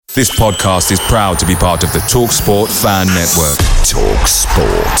This podcast is proud to be part of the TalkSport Fan Network.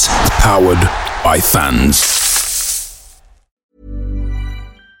 TalkSport. Powered by fans.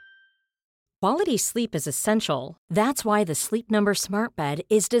 Quality sleep is essential. That's why the Sleep Number Smart Bed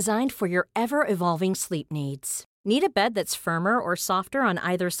is designed for your ever-evolving sleep needs. Need a bed that's firmer or softer on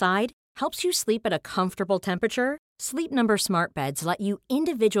either side? Helps you sleep at a comfortable temperature? Sleep Number Smart Beds let you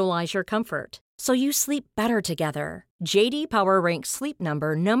individualize your comfort, so you sleep better together. J.D. Power ranks Sleep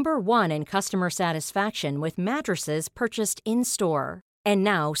Number number one in customer satisfaction with mattresses purchased in-store. And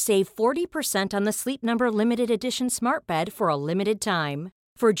now, save 40% on the Sleep Number Limited Edition Smart Bed for a limited time.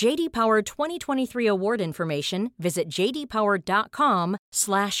 For J.D. Power 2023 award information, visit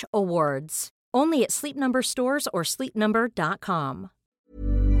jdpower.com/awards. Only at Sleep Number stores or sleepnumber.com.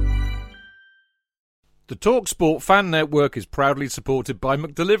 The TalkSport Fan Network is proudly supported by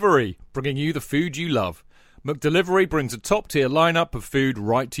McDelivery, bringing you the food you love. McDelivery brings a top-tier lineup of food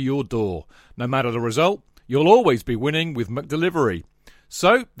right to your door. No matter the result, you'll always be winning with McDelivery.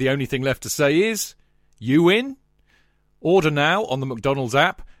 So, the only thing left to say is, you win? Order now on the McDonald's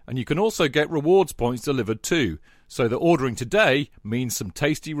app, and you can also get rewards points delivered too, so that ordering today means some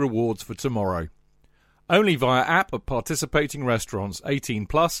tasty rewards for tomorrow. Only via app at participating restaurants. 18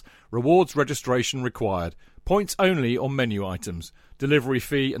 plus. Rewards registration required. Points only on menu items. Delivery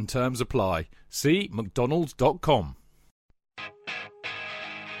fee and terms apply. See mcdonalds.com.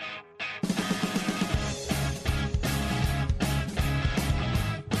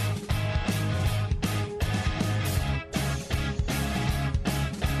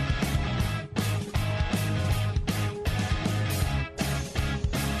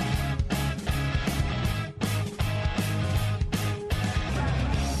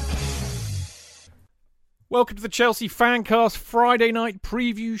 Welcome to the Chelsea Fancast Friday night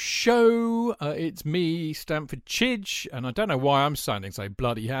preview show. It's me, Stamford Chidge, and I don't know why I'm sounding so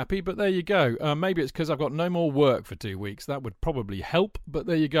bloody happy, but there you go. Maybe it's because I've got no more work for 2 weeks. That would probably help, but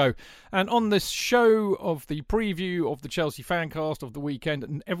there you go. And on this show of the preview of the Chelsea Fancast of the weekend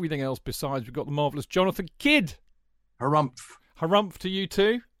and everything else besides, we've got the marvellous Jonathan Kidd. Harumph. Harumph to you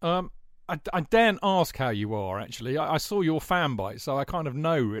too. I daren't ask how you are, actually. I saw your fan bite, so I kind of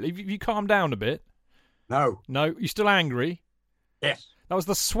know, really. Have you calmed down a bit? No. No? You still angry? Yes. That was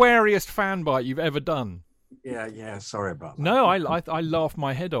the sweariest fan bite you've ever done. Yeah, sorry about that. No, I laughed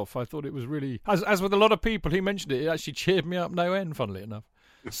my head off. I thought it was really... As with a lot of people who mentioned it, it actually cheered me up no end, funnily enough.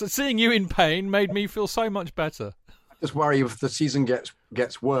 So seeing you in pain made me feel so much better. I just worry if the season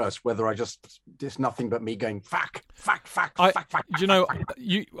gets worse, whether it's nothing but me going, fuck. You know,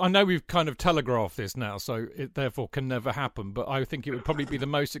 I know we've kind of telegraphed this now, so it therefore can never happen, but I think it would probably be the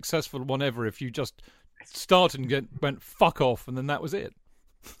most successful one ever if you just started and went fuck off, and then that was it.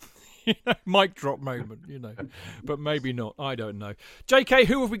 Mic drop moment, but maybe not. I don't know. JK,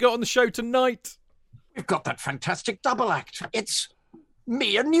 who have we got on the show tonight? We've got that fantastic double act. It's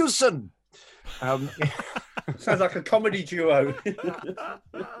Mia Newson. Sounds like a comedy duo.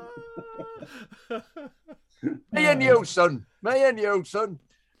 Mia Newson.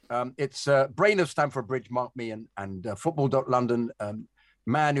 It's brain of Stamford Bridge, Mark Meehan, and Football.London.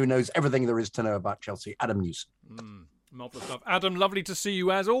 Man who knows everything there is to know about Chelsea, Adam Newson. Marvellous stuff. Adam, lovely to see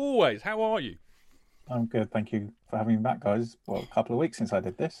you as always. How are you? I'm good, thank you for having me back, guys. Well, a couple of weeks since I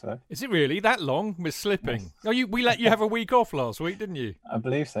did this, so. Is it really that long? We're slipping. Yes. Oh, we let you have a week off last week, didn't you? I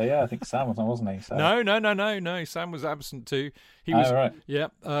believe so, yeah. I think Sam was on, wasn't he? So. No. Sam was absent too. He was. Right. Yeah.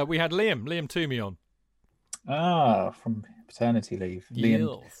 We had Liam Toomey on. From paternity leave.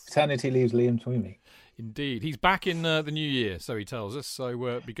 Paternity leaves Liam Toomey. Indeed. He's back in the new year, so he tells us. So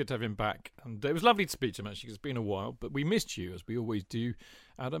it'd be good to have him back. And it was lovely to speak to him, actually, because it's been a while. But we missed you, as we always do,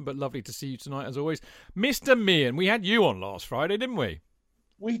 Adam. But lovely to see you tonight, as always. Mr. Meehan, we had you on last Friday, didn't we?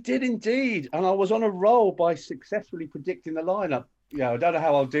 We did indeed. And I was on a roll by successfully predicting the lineup. I don't know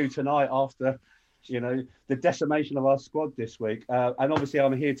how I'll do tonight after, the decimation of our squad this week. And obviously,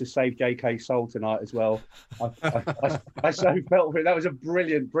 I'm here to save JK's soul tonight as well. I so felt for it. That was a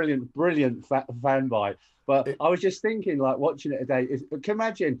brilliant fan bite. But I was just thinking, watching it today, can you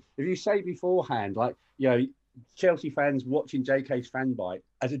imagine if you say beforehand, Chelsea fans watching JK's fan bite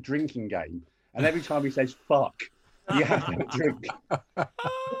as a drinking game, and every time he says fuck, you have to drink.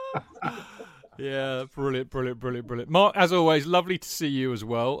 Yeah, brilliant. Mark, as always, lovely to see you as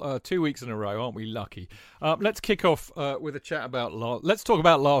well. 2 weeks in a row, aren't we lucky? Let's kick off with a chat about... Let's talk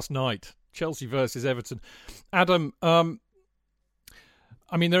about last night, Chelsea versus Everton. Adam,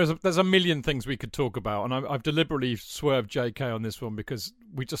 there's a million things we could talk about, and I've deliberately swerved JK on this one because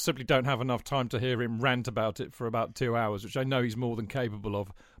we just simply don't have enough time to hear him rant about it for about 2 hours, which I know he's more than capable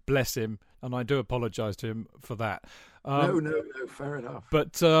of. Bless him, and I do apologise to him for that. No, fair enough.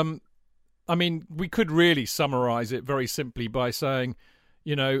 But, I mean, we could really summarise it very simply by saying,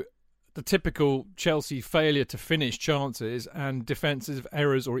 you know, the typical Chelsea failure to finish chances and defensive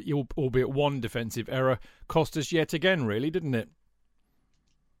errors, or albeit one defensive error, cost us yet again, really, didn't it?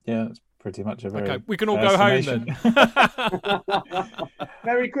 Yeah, that's pretty much a very... Okay, we can all go home then.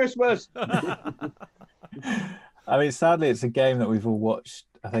 Merry Christmas! I mean, sadly, it's a game that we've all watched,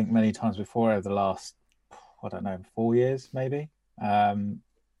 I think, many times before over the last, 4 years, maybe.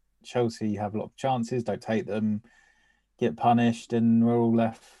 Chelsea have a lot of chances, don't take them, get punished, and we're all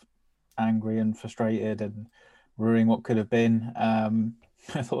left angry and frustrated and ruining what could have been.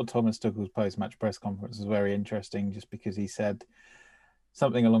 I thought Thomas Tuchel's post-match press conference was very interesting, just because he said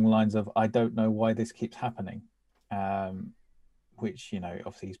something along the lines of, I don't know why this keeps happening, which, you know,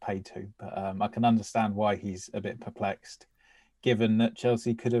 obviously he's paid to, but I can understand why he's a bit perplexed, given that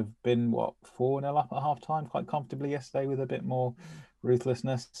Chelsea could have been, 4-0 up at half-time quite comfortably yesterday with a bit more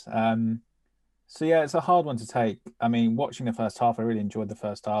ruthlessness. So, yeah, it's a hard one to take. I mean, watching the first half, I really enjoyed the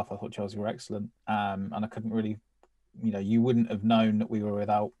first half. I thought Chelsea were excellent. And I couldn't really, you know, you wouldn't have known that we were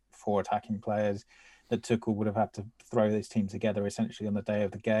without 4 attacking players, that Tuchel would have had to throw this team together essentially on the day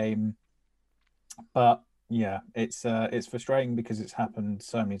of the game. But, yeah, it's frustrating because it's happened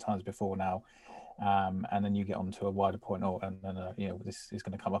so many times before now. And then you get onto a wider point, you know, this is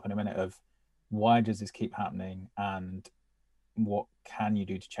going to come up in a minute, of why does this keep happening, and what can you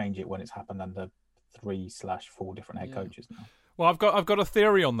do to change it when it's happened under 3/4 different head coaches now? Well, I've got a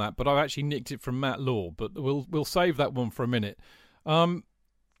theory on that, but I've actually nicked it from Matt Law. But we'll save that one for a minute.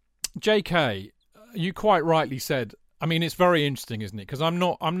 JK, you quite rightly said. I mean, it's very interesting, isn't it? Because I'm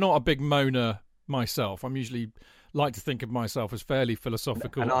not a big moaner myself. I'm usually like to think of myself as fairly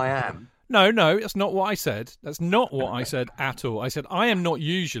philosophical. And I am. No, that's not what I said. That's not what I said at all. I said I am not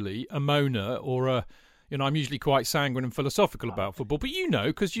usually a moaner or a... You know, I'm usually quite sanguine and philosophical about football. But you know,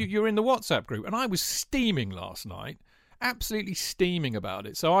 because you're in the WhatsApp group. And I was steaming last night. Absolutely steaming about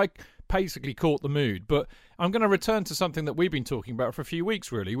it. So I basically caught the mood. But I'm going to return to something that we've been talking about for a few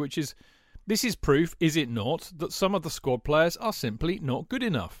weeks, really, which is, this is proof, is it not, that some of the squad players are simply not good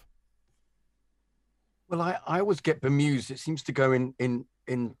enough? Well, I always get bemused. It seems to go in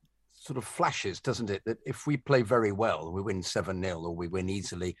sort of flashes, doesn't it? That if we play very well, we win 7-0 or we win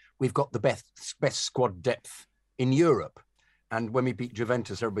easily, we've got the best squad depth in Europe. And when we beat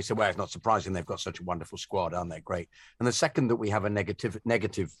Juventus, everybody said, well, it's not surprising, they've got such a wonderful squad, aren't they? Great. And the second that we have a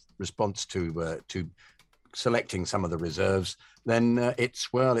negative response to selecting some of the reserves, then it's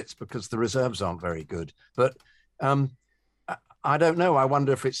because the reserves aren't very good. But I don't know. I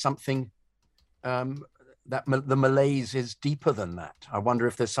wonder if it's something... that the malaise is deeper than that. I wonder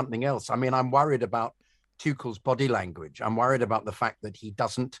if there's something else. I mean, I'm worried about Tuchel's body language. I'm worried about the fact that he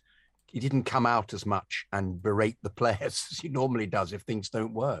didn't come out as much and berate the players as he normally does if things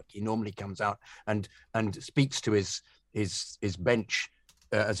don't work. He normally comes out and speaks to his bench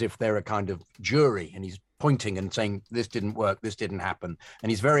as if they're a kind of jury, and he's pointing and saying, this didn't work, this didn't happen.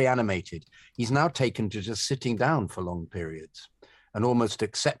 And he's very animated. He's now taken to just sitting down for long periods and almost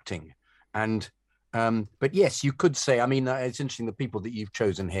accepting. And but yes, you could say, I mean, it's interesting, the people that you've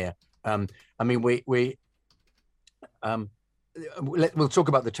chosen here. I mean, we'll talk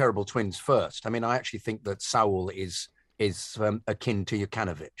about the terrible twins first. I mean, I actually think that Saul is akin to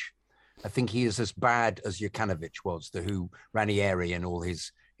Jokanovic. I think he is as bad as Jokanovic was, who Ranieri and all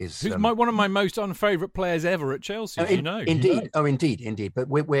his. Who's one of my most unfavourite players ever at Chelsea, you know. Indeed. Oh, indeed. But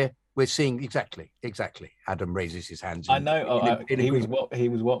we're seeing exactly. Adam raises his hands. I know. He was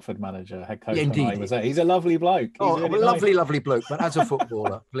Watford manager, head coach. Yeah, indeed. He's a lovely bloke. He's really lovely bloke. But as a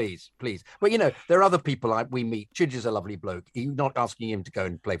footballer, please. But you know, there are other people we meet. Chidge is a lovely bloke. You're not asking him to go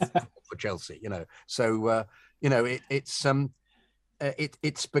and play for Chelsea, you know. So you know,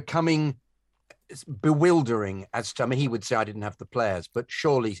 it's becoming bewildering as to, I mean, he would say I didn't have the players, but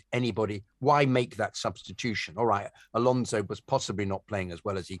surely why make that substitution? All right, Alonso was possibly not playing as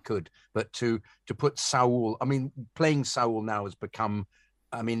well as he could, but to put Saul, I mean, playing Saul now has become,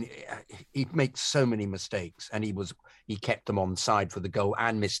 I mean, he makes so many mistakes, and he kept them on side for the goal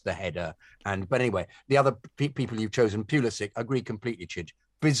and missed the header. But anyway, the other people you've chosen, Pulisic, agree completely, Chidge.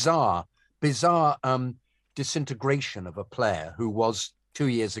 Bizarre disintegration of a player who was 2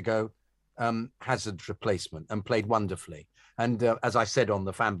 years ago Hazard's replacement and played wonderfully. And as I said on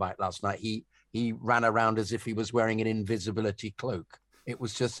the fan bite last night, he ran around as if he was wearing an invisibility cloak. It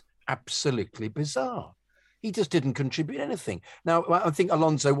was just absolutely bizarre. He just didn't contribute anything. Now, I think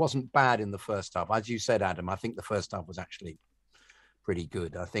Alonso wasn't bad in the first half. As you said, Adam, I think the first half was actually pretty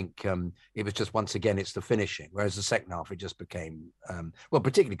good. I think it was just, once again, it's the finishing. Whereas the second half, it just became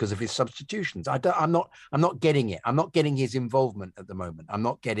particularly because of his substitutions. I'm not getting it. I'm not getting his involvement at the moment.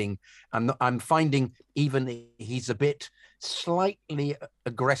 I'm finding even he's a bit slightly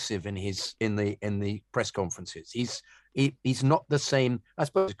aggressive in the press conferences. He's not the same, I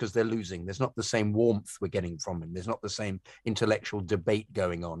suppose, because they're losing. There's not the same warmth we're getting from him. There's not the same intellectual debate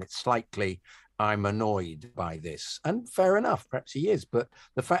going on. It's slightly, I'm annoyed by this. And fair enough, perhaps he is. But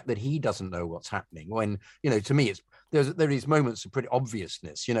the fact that he doesn't know what's happening, when, to me, there is moments of pretty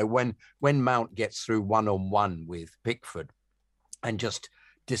obviousness. When Mount gets through one-on-one with Pickford and just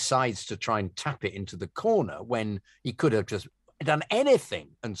decides to try and tap it into the corner when he could have just done anything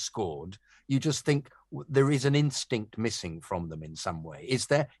and scored, you just think there is an instinct missing from them in some way. Is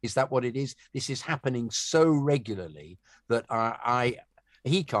that what it is? This is happening so regularly that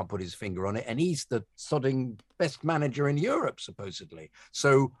he can't put his finger on it, and he's the sodding best manager in Europe, supposedly.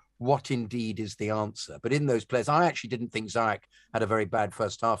 So what indeed is the answer? But in those players, I actually didn't think Ziyech had a very bad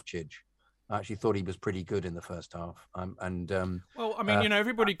first half, Chidge. I actually thought he was pretty good in the first half.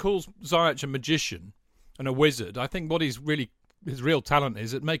 Everybody calls Ziyech a magician and a wizard. I think what his real talent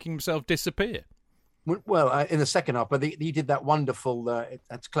is at making himself disappear. Well, in the second half, but he did that wonderful.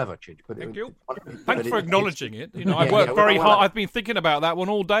 That's clever, Chidge. Thank you. Thanks for acknowledging it. I worked very hard. I've been thinking about that one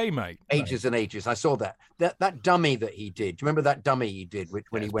all day, mate. Ages and ages. I saw that dummy that he did. Do you remember that dummy he did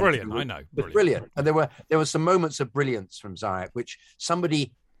when he went? Brilliant. I know. Brilliant. And there were some moments of brilliance from Ziyech, which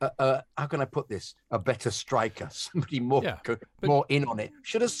somebody. How can I put this? A better striker, somebody more in on it,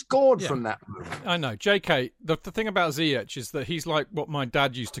 should have scored from that move. I know. JK, the thing about Ziyech is that he's like what my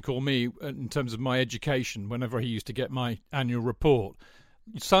dad used to call me in terms of my education whenever he used to get my annual report.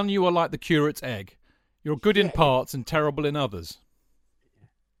 Son, you are like the curate's egg. You're good in parts and terrible in others.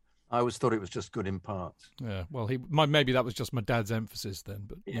 I always thought it was just good in parts. Yeah, well, maybe that was just my dad's emphasis then.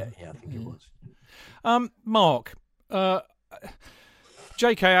 But I think it was. Mark,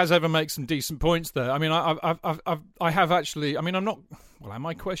 JK as ever makes some decent points there. I mean, I have actually. I mean, I'm not. Well, am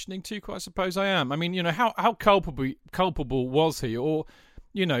I questioning Tuchel? I suppose I am. I mean, how culpable was he? Or,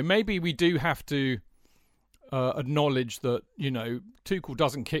 maybe we do have to acknowledge that Tuchel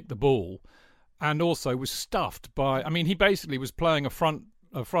doesn't kick the ball, and also was stuffed by. I mean, he basically was playing a front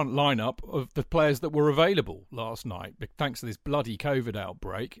lineup of the players that were available last night, thanks to this bloody COVID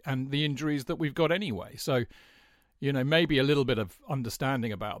outbreak and the injuries that we've got anyway. So. Maybe a little bit of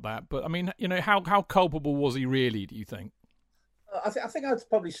understanding about that. But, I mean, how culpable was he really, do you think? I think I'd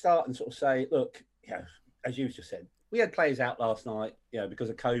probably start and sort of say, look, as you just said, we had players out last night,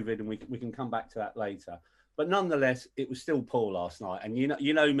 because of COVID, and we can come back to that later. But nonetheless, it was still poor last night. And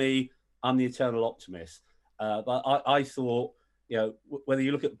you know me, I'm the eternal optimist. But I thought, whether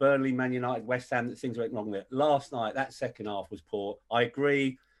you look at Burnley, Man United, West Ham, that things went wrong there. Last night, that second half was poor. I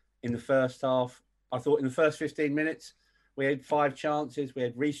agree. In the first half, I thought in the first 15 minutes, we had 5 chances. We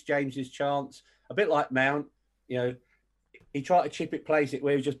had Reece James's chance, a bit like Mount. He tried to chip it, place it,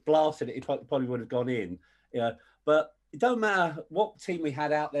 where he just blasted it. He probably would have gone in. But it don't matter what team we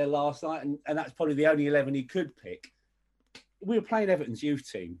had out there last night, and that's probably the only 11 he could pick. We were playing Everton's youth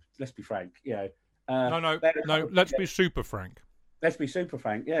team. Let's be frank. No. Let's be super frank. Let's be super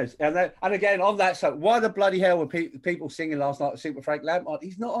frank, yes. And again, on that, so why the bloody hell were people singing last night, Super Frank Lampard?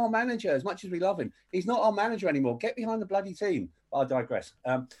 He's not our manager, as much as we love him. He's not our manager anymore. Get behind the bloody team. I digress.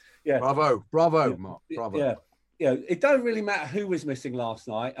 Bravo, Mark. Bravo. It don't really matter who was missing last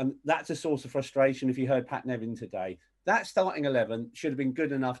night, and that's a source of frustration if you heard Pat Nevin today. That starting 11 should have been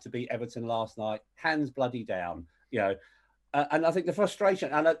good enough to beat Everton last night, hands bloody down, and I think the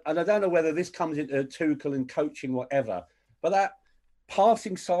frustration, and I don't know whether this comes into Tuchel and coaching, whatever, but that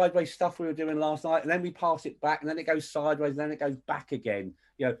passing sideways stuff we were doing last night, and then we pass it back, and then it goes sideways, and then it goes back again.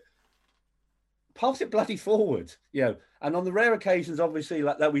 Pass it bloody forward. And on the rare occasions, obviously,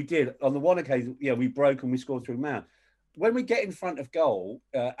 like that we did, on the one occasion, we broke and we scored through Mount. When we get in front of goal,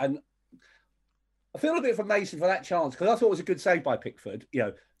 and I feel a bit for Mason for that chance, because I thought it was a good save by Pickford,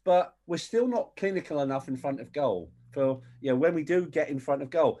 but we're still not clinical enough in front of goal for, when we do get in front of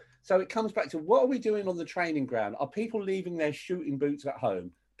goal. So it comes back to, what are we doing on the training ground? Are people leaving their shooting boots at home?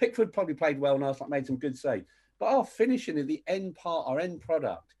 Pickford probably played well last night, made some good saves. But our finishing at the end part, our end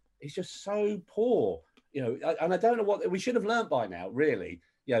product, is just so poor. And I don't know what we should have learned by now, really.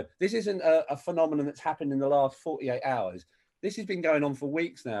 This isn't a phenomenon that's happened in the last 48 hours. This has been going on for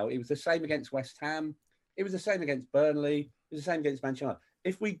weeks now. It was the same against West Ham. It was the same against Burnley. It was the same against Manchester United.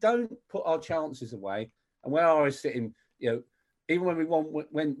 If we don't put our chances away, and where I was sitting, even when we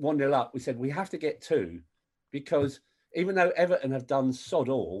went 1-0 up, we said we have to get 2, because even though Everton have done sod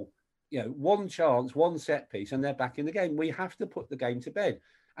all, one chance, one set piece, and they're back in the game. We have to put the game to bed.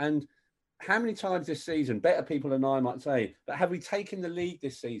 And how many times this season, better people than I might say, but have we taken the lead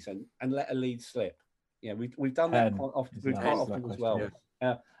this season and let a lead slip? We've done that quite often as well.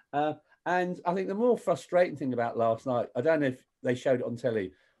 Yeah. And I think the more frustrating thing about last night, I don't know if they showed it on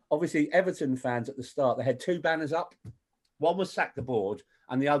telly. Obviously, Everton fans at the start, they had two banners up. One was sack the board,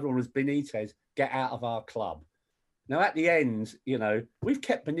 and the other one was Benitez, get out of our club. Now, at the end, we've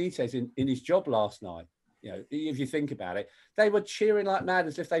kept Benitez in his job last night. If you think about it, they were cheering like mad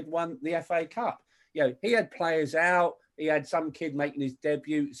as if they'd won the FA Cup. He had players out. He had some kid making his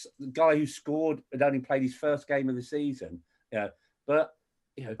debut. The guy who scored had only played his first game of the season. But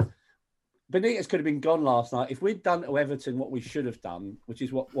Benitez could have been gone last night. If we'd done to Everton what we should have done, which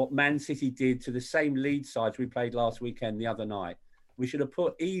is what Man City did to the same lead sides we played last weekend the other night, we should have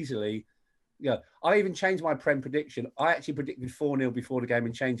put easily. I even changed my Prem prediction. I actually predicted 4-0 before the game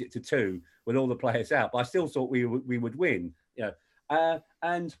and changed it to 2 with all the players out. But I still thought we would win.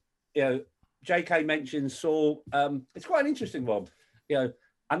 And JK mentioned Saul. It's quite an interesting one.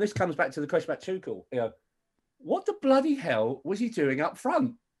 And this comes back to the question about Tuchel. What the bloody hell was he doing up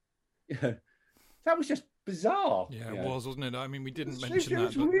front? That was just bizarre. Yeah, it was, wasn't it? I mean, we didn't mention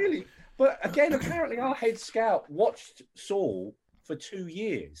that. Really, but again, apparently our head scout watched Saul for 2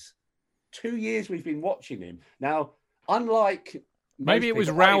 years. 2 years we've been watching him. Now, unlike maybe it was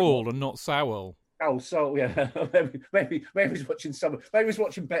Raoul and not Sowell. Oh, so yeah, maybe he's watching maybe he's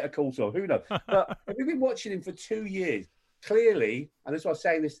watching Better Call Saul. Who knows? But we've been watching him for 2 years. Clearly, and that's why I was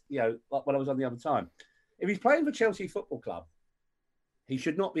saying this, like when I was on the other time. If he's playing for Chelsea Football Club, he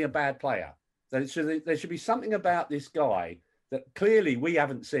should not be a bad player. There should be something about this guy that clearly we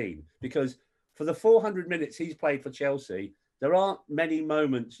haven't seen, because for the 400 minutes he's played for Chelsea, there aren't many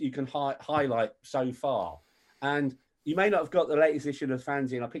moments you can highlight so far. And you may not have got the latest issue of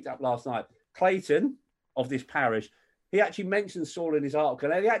Fanzine I picked up last night. Clayton of this parish, he actually mentions Saul in his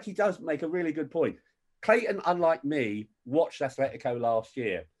article, and he actually does make a really good point. Clayton, unlike me, watched Atletico last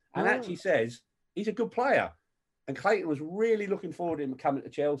year and actually says he's a good player. And Clayton was really looking forward to him coming to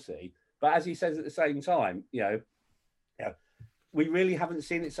Chelsea. But as he says at the same time, we really haven't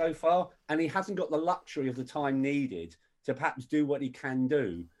seen it so far. And he hasn't got the luxury of the time needed to perhaps do what he can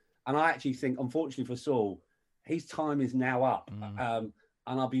do. And I actually think, unfortunately for Saul, his time is now up.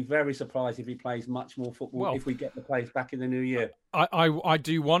 And I'll be very surprised if he plays much more football if we get the players back in the new year. I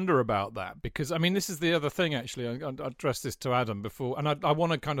do wonder about that, because, I mean, this is the other thing, actually. I addressed this to Adam before, and I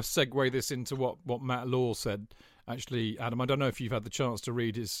want to kind of segue this into what Matt Law said, actually, Adam. I don't know if you've had the chance to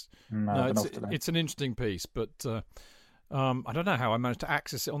read his... No, it's an interesting piece, but I don't know how I managed to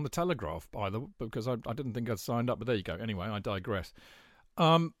access it on the Telegraph either, because I didn't think I'd signed up, but there you go. Anyway, I digress.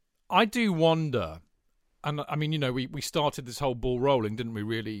 I do wonder... And I mean, we started this whole ball rolling, didn't we,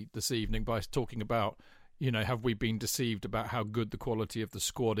 really, this evening by talking about, have we been deceived about how good the quality of the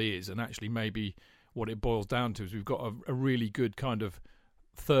squad is? And actually maybe what it boils down to is we've got a really good kind of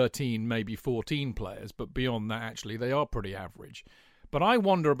 13, maybe 14 players. But beyond that, actually, they are pretty average. But I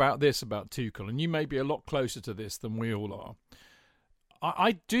wonder about Tuchel, and you may be a lot closer to this than we all are.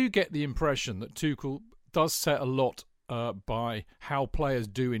 I do get the impression that Tuchel does set a lot by how players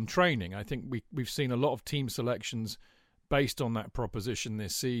do in training. I think we've seen a lot of team selections based on that proposition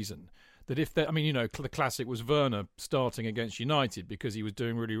this season. That if the classic was Werner starting against United because he was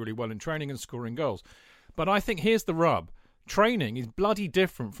doing really, really well in training and scoring goals. But I think here's the rub: training is bloody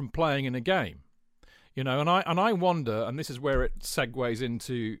different from playing in a game. And I wonder, and this is where it segues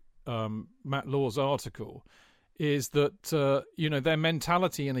into Matt Law's article, is that their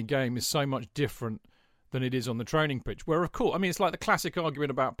mentality in a game is so much different than it is on the training pitch, where, of course, I mean, it's like the classic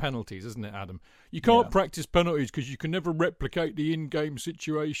argument about penalties, isn't it, Adam? You can't practice penalties because you can never replicate the in-game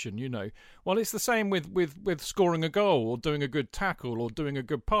situation, Well, it's the same with scoring a goal or doing a good tackle or doing a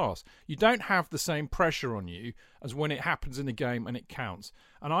good pass. You don't have the same pressure on you as when it happens in a game and it counts.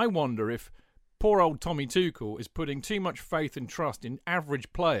 And I wonder if poor old Tommy Tuchel is putting too much faith and trust in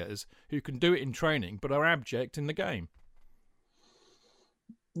average players who can do it in training but are abject in the game.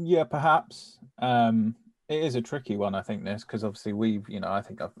 Yeah, perhaps. It is a tricky one, I think, this, because obviously I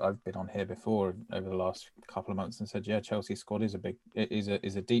think I've been on here before over the last couple of months and said, Chelsea's squad is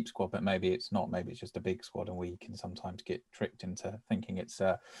a deep squad, but maybe it's not. Maybe it's just a big squad, and we can sometimes get tricked into thinking it's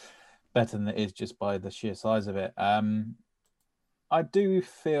better than it is just by the sheer size of it. I do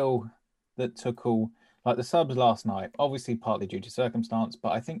feel that Tuchel, like the subs last night, obviously partly due to circumstance,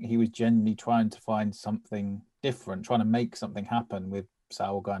 but I think he was genuinely trying to find something different, trying to make something happen with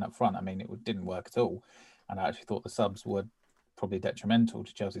Saul going up front. I mean, it didn't work at all. And I actually thought the subs were probably detrimental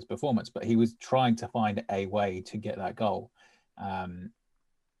to Chelsea's performance, but he was trying to find a way to get that goal.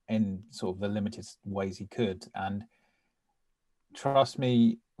 in sort of the limited ways he could. And trust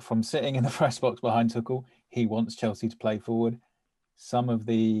me, from sitting in the press box behind Tuchel, he wants Chelsea to play forward. Some of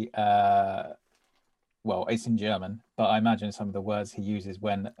the, well, it's in German, but I imagine some of the words he uses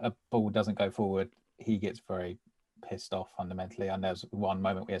when a ball doesn't go forward, he gets very pissed off fundamentally. And there was one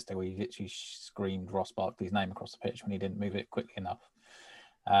moment yesterday where he literally screamed Ross Barkley's name across the pitch when he didn't move it quickly enough.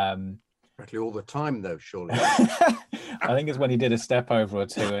 Practically all the time, though, surely. I think it's when he did a step over or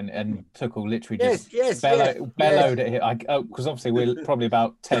two and Tuchel literally just bellowed at him. Because obviously we're probably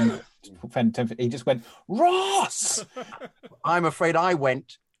about 10, he just went, Ross! I'm afraid I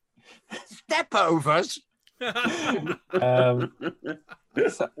went, step overs.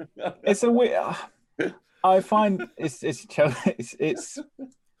 It's a weird... I find it's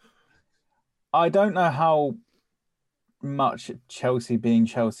I don't know how much Chelsea being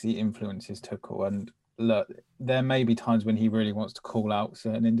Chelsea influences Tuchel, and look, there may be times when he really wants to call out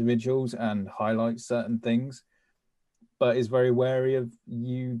certain individuals and highlight certain things, but is very wary of,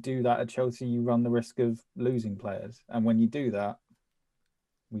 you do that at Chelsea, you run the risk of losing players, and when you do that,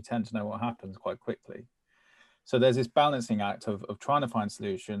 we tend to know what happens quite quickly. So there's this balancing act of trying to find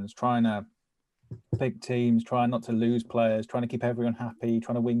solutions, trying to pick teams, trying not to lose players, trying to keep everyone happy,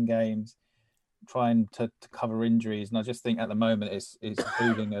 trying to win games, trying to cover injuries. And I just think at the moment it's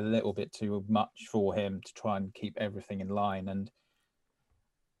moving a little bit too much for him to try and keep everything in line.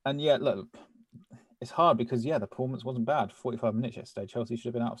 And yeah, look, it's hard because, the performance wasn't bad. 45 minutes yesterday, Chelsea should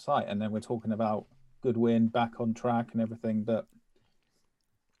have been out of sight. And then we're talking about good win, back on track and everything. But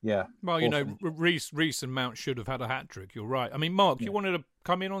yeah. Well, Reece and Mount should have had a hat-trick. You're right. I mean, Mark, you wanted to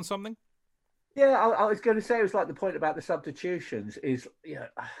come in on something? Yeah, I was going to say, it was like the point about the substitutions is,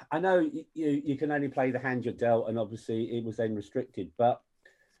 I know you can only play the hand you're dealt, and obviously it was then restricted, but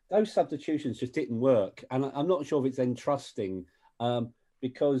those substitutions just didn't work. And I'm not sure if it's then trusting,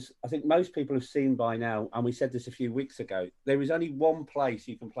 because I think most people have seen by now, and we said this a few weeks ago, there is only one place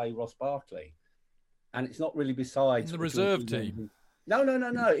you can play Ross Barkley, and it's not really besides the reserve team. No.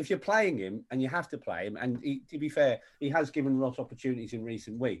 If you're playing him and you have to play him, and to be fair, he has given Ross opportunities in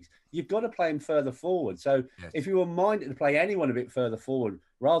recent weeks, you've got to play him further forward. So if you were minded to play anyone a bit further forward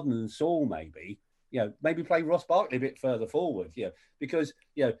rather than Saul, maybe play Ross Barkley a bit further forward, because,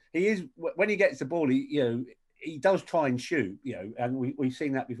 he is, when he gets the ball, he does try and shoot, and we've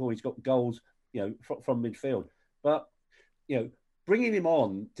seen that before. He's got goals, from midfield. But, bringing him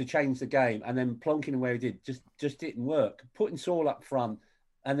on to change the game and then plonking him where he did just didn't work. Putting Saul up front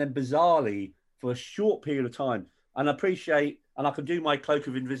and then bizarrely for a short period of time. And I appreciate, and I can do my cloak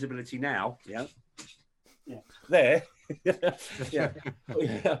of invisibility now. Yeah. There.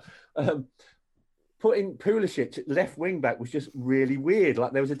 Putting Pulisic left wing back was just really weird.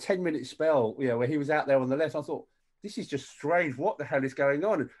 Like there was a 10-minute spell, where he was out there on the left. I thought, this is just strange. What the hell is going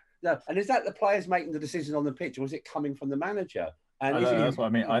on? And is that the players making the decision on the pitch, or is it coming from the manager? And that's what I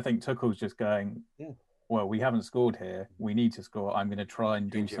mean. I think Tuchel's just going, well, we haven't scored here. We need to score. I'm going to try and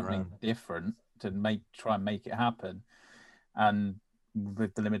do something different to try and make it happen. And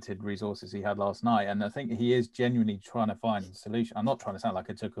with the limited resources he had last night, and I think he is genuinely trying to find a solution. I'm not trying to sound like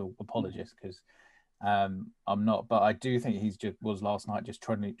a Tuchel apologist because I'm not, but I do think was last night just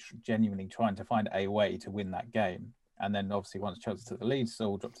genuinely trying to find a way to win that game. And then obviously once Chelsea took the lead,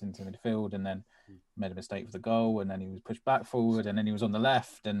 Saul dropped into midfield and then made a mistake for the goal. And then he was pushed back forward and then he was on the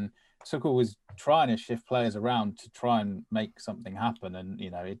left. And Tuchel was trying to shift players around to try and make something happen. And,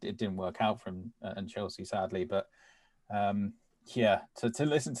 it didn't work out for him and Chelsea, sadly. But to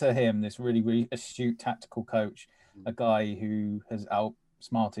listen to him, this really, really astute tactical coach, a guy who has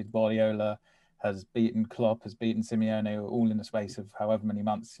outsmarted Guardiola, has beaten Klopp, has beaten Simeone, all in the space of however many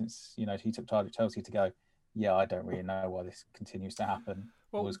months since, he took charge of Chelsea to go, I don't really know why this continues to happen.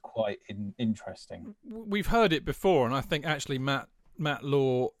 Well, it was quite interesting. We've heard it before, and I think actually Matt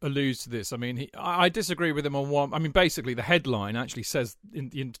Law alludes to this. I mean, I disagree with him on one. I mean, basically, the headline actually says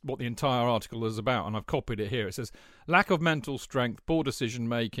in what the entire article is about, and I've copied it here. It says, lack of mental strength, poor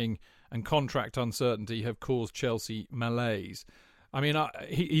decision-making, and contract uncertainty have caused Chelsea malaise. I mean,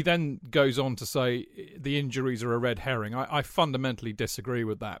 he then goes on to say the injuries are a red herring. I fundamentally disagree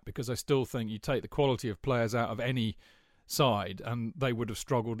with that because I still think you take the quality of players out of any side and they would have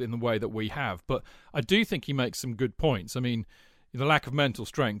struggled in the way that we have. But I do think he makes some good points. I mean, the lack of mental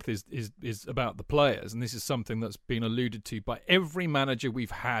strength is about the players, and this is something that's been alluded to by every manager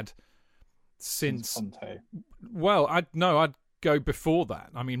we've had since Conte. Well, I'd go before that.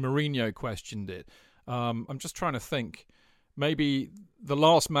 I mean, Mourinho questioned it. I'm just trying to think. Maybe the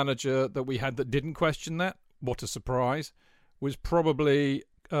last manager that we had that didn't question that, what a surprise, was probably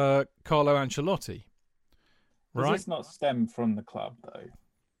Carlo Ancelotti. Does this not stem from the club, though?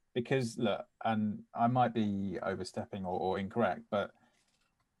 Because look, and I might be overstepping or incorrect, but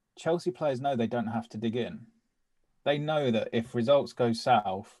Chelsea players know they don't have to dig in. They know that if results go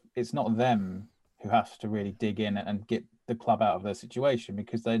south, it's not them who have to really dig in and get the club out of their situation,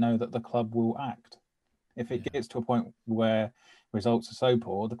 because they know that the club will act. If it gets to a point where results are so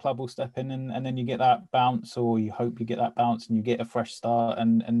poor, the club will step in and then you get that bounce, or you hope you get that bounce and you get a fresh start,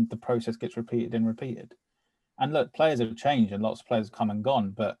 and the process gets repeated and repeated. And look, players have changed and lots of players have come and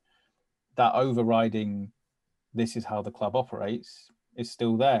gone, but that overriding, this is how the club operates, is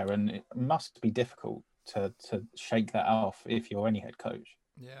still there. And it must be difficult to shake that off if you're any head coach.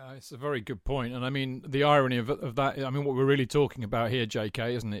 Yeah, it's a very good point. And I mean, the irony of that, I mean, what we're really talking about here,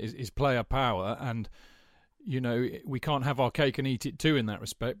 JK, isn't it, is player power. And, you know, we can't have our cake and eat it too in that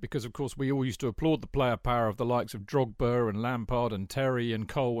respect, because, of course, we all used to applaud the player power of the likes of Drogba and Lampard and Terry and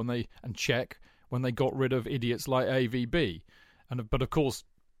Cole and Cech when they got rid of idiots like AVB. But, of course,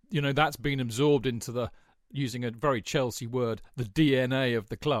 you know, that's been absorbed into the, using a very Chelsea word, the DNA of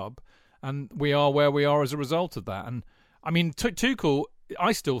the club. And we are where we are as a result of that. And, I mean, Tuchel,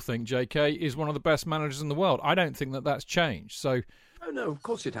 I still think, JK, is one of the best managers in the world. I don't think that that's changed. So, no, of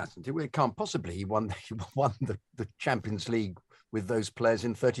course it hasn't. It can't possibly. He won the Champions League with those players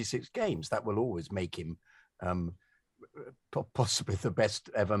in 36 games. That will always make him possibly the best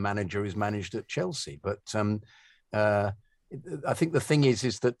ever manager who's managed at Chelsea. But I think the thing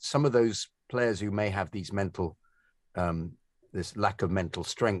is that some of those players who may have these mental, this lack of mental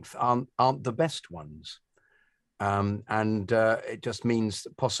strength aren't the best ones. And it just means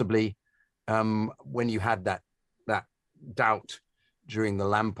that possibly when you had that doubt during the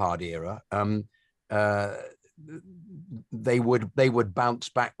Lampard era, they would bounce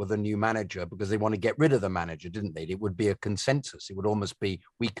back with a new manager because they want to get rid of the manager, didn't they? It would be a consensus. It would almost be,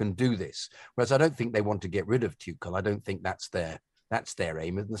 we can do this. Whereas I don't think they want to get rid of Tuchel. I don't think that's their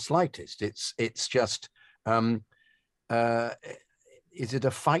aim in the slightest. It's just. Is it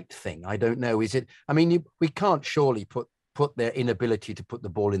a fight thing? I don't know. Is it? I mean, we can't surely put their inability to put the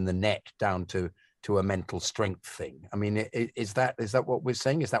ball in the net down to a mental strength thing. I mean, is that what we're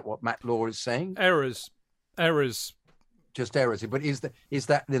saying? Is that what Matt Law is saying? Errors, just errors. But is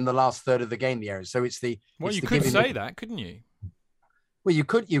that in the last third of the game the errors? So it's the. Well, you could say that, couldn't you? Well, you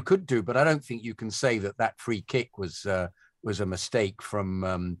could do, but I don't think you can say that free kick was a mistake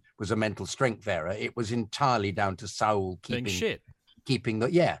was a mental strength error. It was entirely down to Saul keeping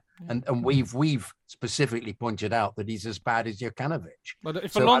the and we've specifically pointed out that he's as bad as Jokanovic. But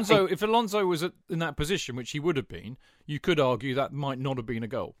if Alonso was in that position, which he would have been, you could argue that might not have been a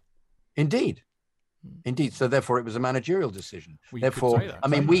goal. Indeed. So therefore, it was a managerial decision. Well, therefore, I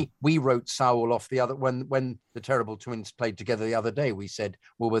mean, we wrote Saul off the other when the terrible twins played together the other day. We said,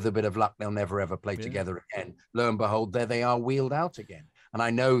 well, with a bit of luck, they'll never ever play together again. Lo and behold, there they are, wheeled out again. And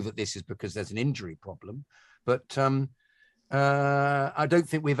I know that this is because there's an injury problem, but I don't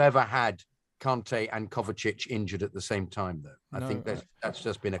think we've ever had Kante and Kovacic injured at the same time, though. I think that's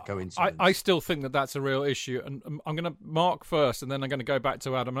just been a coincidence. I still think that's a real issue. And I'm going to Mark first, and then I'm going to go back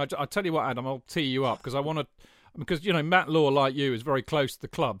to Adam. And I'll tell you what, Adam, I'll tee you up because you know, Matt Law, like you, is very close to the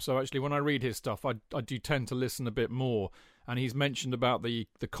club. So actually, when I read his stuff, I do tend to listen a bit more. And he's mentioned about the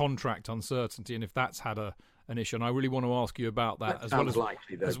contract uncertainty and if that's had an issue. And I really want to ask you about that as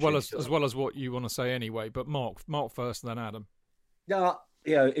well as what you want to say anyway. But Mark first, and then Adam. Yeah.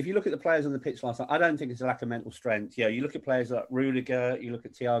 You know, if you look at the players on the pitch last night, I don't think it's a lack of mental strength. You know, you look at players like Rudiger, you look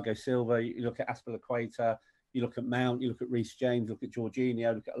at Thiago Silva, you look at Azpilicueta, you look at Mount, you look at Reece James, look at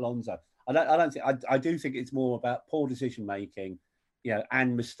Jorginho, look at Alonso. I do think it's more about poor decision making, you know,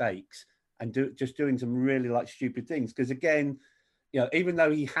 and mistakes, and just doing some really stupid things. Because again, you know, even though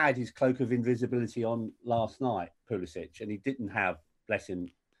he had his cloak of invisibility on last night, Pulisic, and he didn't have, bless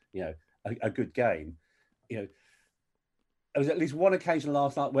him, you know, a good game, you know. There was at least one occasion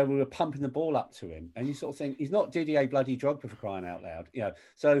last night where we were pumping the ball up to him, and you sort of think he's not Didier bloody Drogba, for crying out loud, you know.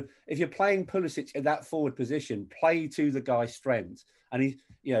 So if you're playing Pulisic in that forward position, play to the guy's strengths, and he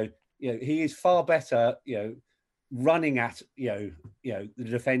is far better, you know, running at the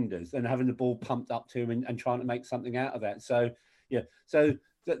defenders than having the ball pumped up to him and trying to make something out of that. So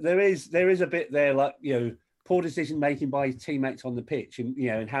there is a bit there, like, you know, poor decision making by his teammates on the pitch, and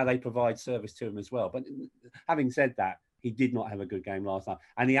you know, and how they provide service to him as well. But having said that, he did not have a good game last night,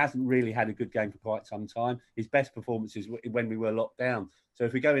 and he hasn't really had a good game for quite some time. His best performances when we were locked down. So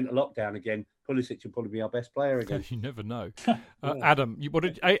if we go into lockdown again, Pulisic will probably be our best player again. You never know. Adam, what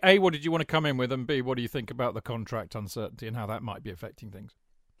did you want to come in with, and B, what do you think about the contract uncertainty and how that might be affecting things?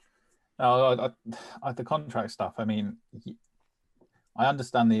 The contract stuff, I mean, I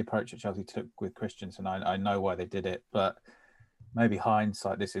understand the approach that Chelsea took with Christensen. I know why they did it, but maybe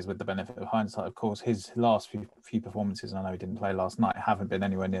hindsight, this is with the benefit of hindsight, of course, his last few performances, and I know he didn't play last night, haven't been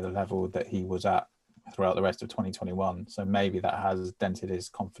anywhere near the level that he was at throughout the rest of 2021. So maybe that has dented his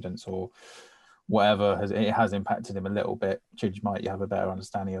confidence or whatever. It has impacted him a little bit. Chidge, might you have a better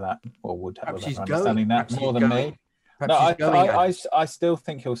understanding of that, or would have Perhaps a better understanding of that more than me? No, I still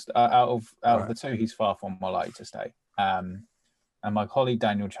think he'll out of the two, he's far from more likely to stay. And my colleague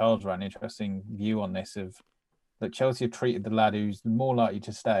Daniel Charles ran an interesting view on this of that Chelsea have treated the lad who's more likely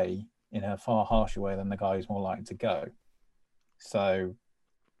to stay in a far harsher way than the guy who's more likely to go. So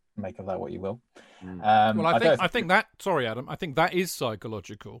make of that what you will. Well, I think that. Sorry, Adam. I think that is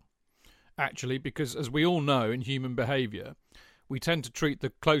psychological, actually, because as we all know in human behaviour, we tend to treat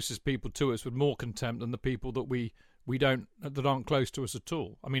the closest people to us with more contempt than the people that that aren't close to us at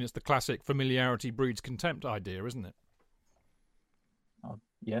all. I mean, it's the classic familiarity breeds contempt idea, isn't it? Oh,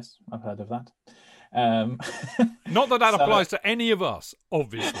 yes, I've heard of that. Not that applies to any of us,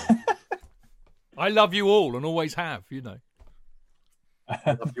 obviously. I love you all and always have, you know.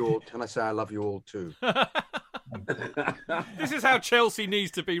 I love you all. Can I say I love you all too? This is how Chelsea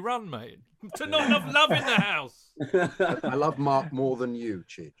needs to be run, mate. To not have love in the house. I love Mark more than you,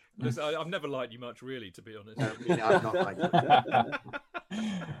 Chidge. Listen, I've never liked you much, really, to be honest. I've not liked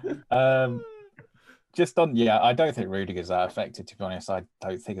you. I don't think Rudiger's that affected, to be honest. I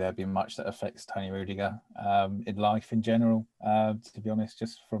don't think there'd be much that affects Tony Rudiger in life in general, to be honest,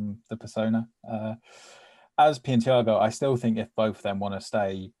 just from the persona. As P and Thiago, I still think if both of them want to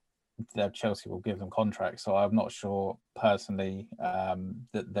stay, Chelsea will give them contracts. So I'm not sure personally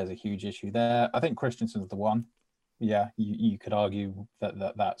that there's a huge issue there. I think Christensen's the one. Yeah, you could argue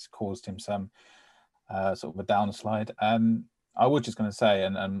that's caused him some sort of a downslide. I was just going to say,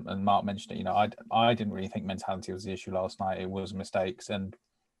 and Mark mentioned it, you know, I didn't really think mentality was the issue last night. It was mistakes. And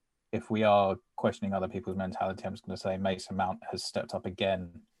if we are questioning other people's mentality, I'm just going to say Mason Mount has stepped up again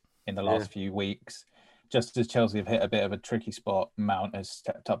in the last few weeks. Just as Chelsea have hit a bit of a tricky spot, Mount has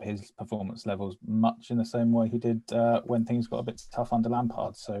stepped up his performance levels much in the same way he did when things got a bit tough under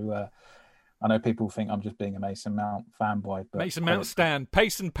Lampard. So I know people think I'm just being a Mason Mount fanboy. But Mason Mount stand,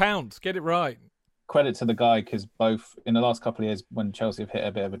 pace and pound, get it right. Credit to the guy, because both in the last couple of years when Chelsea have hit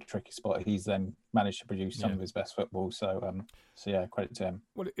a bit of a tricky spot, he's then managed to produce some of his best football. So yeah, credit to him.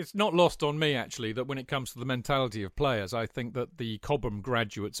 Well, it's not lost on me, actually, that when it comes to the mentality of players, I think that the Cobham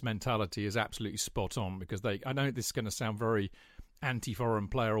graduates' mentality is absolutely spot on, because I know this is going to sound very anti-foreign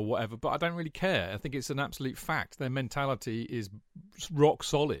player or whatever, but I don't really care. I think it's an absolute fact. Their mentality is rock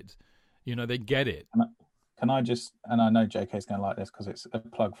solid. You know, they get it. Can I just, and I know JK's going to like this because it's a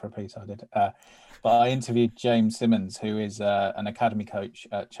plug for a piece I did, but I interviewed James Simmons, who is an academy coach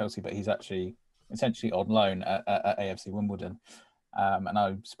at Chelsea, but he's actually essentially on loan at AFC Wimbledon. And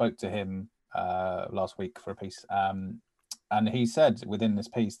I spoke to him last week for a piece. And he said within this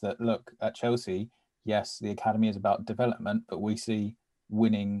piece that, look, at Chelsea, yes, the academy is about development, but we see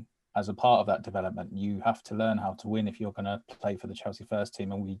winning as a part of that development. You have to learn how to win if you're going to play for the Chelsea first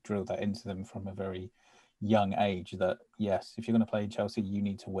team. And we drill that into them from a very young age that, yes, if you're going to play in Chelsea, you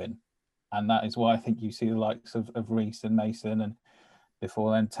need to win. And that is why I think you see the likes of Reece and Mason and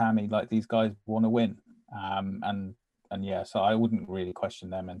before then Tammy, like these guys want to win. And yeah, so I wouldn't really question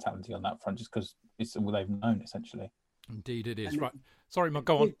their mentality on that front just because it's all they've known essentially. Indeed it is. Right. Sorry, Mark,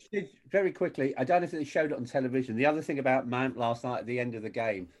 go on. Very quickly, I don't know if they showed it on television. The other thing about Mount last night at the end of the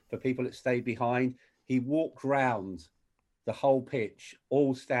game, for people that stayed behind, he walked round the whole pitch,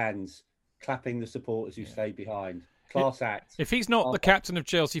 all stands, clapping the supporters who stayed behind. Class act. If he's not the captain of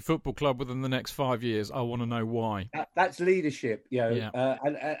Chelsea Football Club within the next 5 years, I want to know why. That's leadership, you know. Yeah.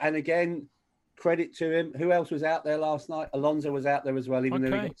 And again, credit to him. Who else was out there last night? Alonso was out there as well, even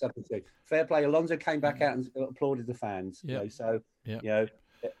though he got substituted. Fair play. Alonso came back out and applauded the fans. You know, so you know,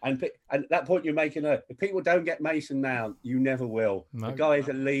 and at that point you're making if people don't get Mason Mount, you never will. No. The guy is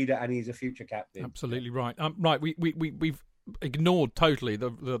a leader and he's a future captain. Absolutely right. Right. We've ignored totally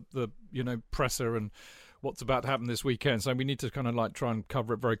the you know, presser and what's about to happen this weekend, so we need to kind of like try and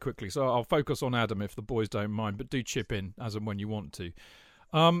cover it very quickly. So I'll focus on Adam if the boys don't mind, but do chip in as and when you want to.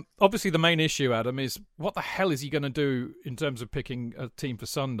 Obviously the main issue, Adam, is what the hell is he going to do in terms of picking a team for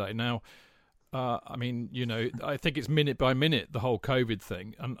Sunday now? I mean, you know, I think it's minute by minute, the whole COVID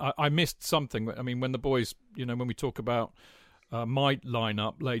thing, and I missed something. I mean, when the boys, you know, when we talk about my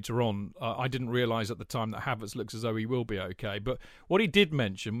lineup later on, I didn't realise at the time that Havertz looks as though he will be okay. But what he did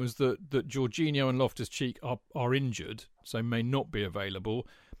mention was that Jorginho and Loftus-Cheek are injured, so may not be available,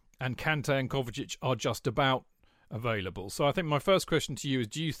 and Kante and Kovacic are just about available. So I think my first question to you is: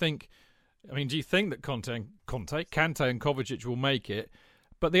 do you think that Kante and Kovacic will make it?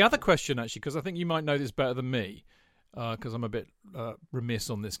 But the other question, actually, because I think you might know this better than me, because I'm a bit remiss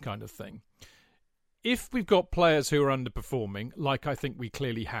on this kind of thing. If we've got players who are underperforming, like I think we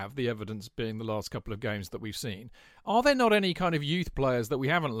clearly have, the evidence being the last couple of games that we've seen, are there not any kind of youth players that we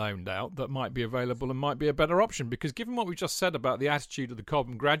haven't loaned out that might be available and might be a better option? Because given what we just said about the attitude of the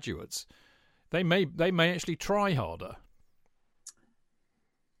Cobham graduates, they may actually try harder.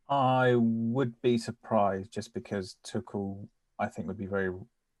 I would be surprised, just because Tuchel, I think, would be very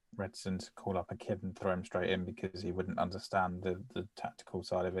reticent to call up a kid and throw him straight in, because he wouldn't understand the tactical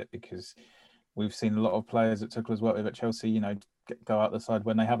side of it. Because we've seen a lot of players that Tuchel has worked with at Chelsea, go out the side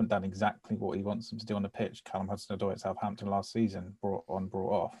when they haven't done exactly what he wants them to do on the pitch. Callum Hudson-Odoi at Southampton last season, brought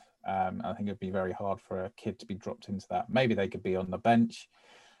off. I think it'd be very hard for a kid to be dropped into that. Maybe they could be on the bench,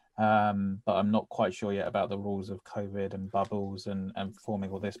 but I'm not quite sure yet about the rules of COVID and bubbles and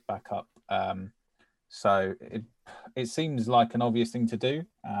forming all this back up. So it seems like an obvious thing to do,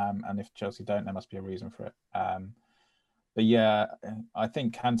 and if Chelsea don't, there must be a reason for it. But yeah, I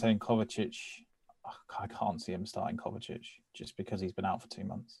think Kante and Kovacic, I can't see him starting Kovacic just because he's been out for 2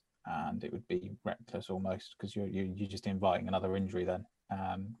 months, and it would be reckless almost, because you're just inviting another injury then.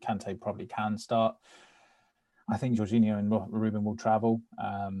 Kante probably can start. I think Jorginho and Ruben will travel.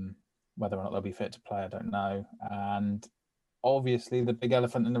 Whether or not they'll be fit to play, I don't know. And obviously, the big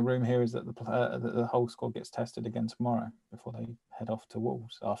elephant in the room here is that the whole squad gets tested again tomorrow before they head off to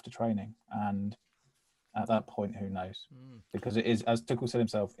Wolves after training. And at that point, who knows? Because it is, as Tuchel said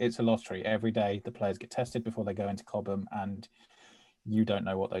himself, it's a lottery. Every day, the players get tested before they go into Cobham, and you don't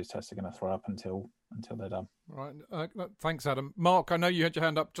know what those tests are going to throw up until they're done. Right. Thanks, Adam. Mark, I know you had your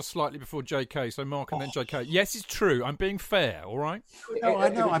hand up just slightly before JK, so Mark and then JK. Yes, it's true. I'm being fair, all right? No, I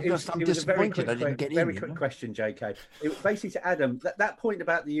know. I'm disappointed I didn't get in. Very quick question, JK. It was basically to Adam, that point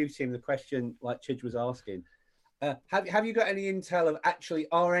about the youth team, the question like Chidge was asking, have you got any intel of actually,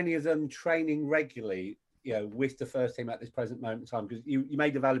 are any of them training regularly, with the first team at this present moment in time? Because you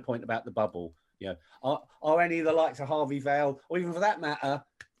made a valid point about the bubble. Are any of the likes of Harvey Vale, or even for that matter,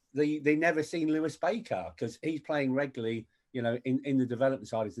 they never seen Lewis Baker, because he's playing regularly, in the development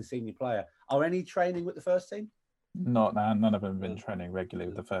side as the senior player. Are any training with the first team? None of them have been training regularly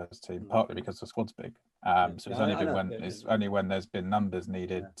with the first team, partly because the squad's big. So it's only when there's been numbers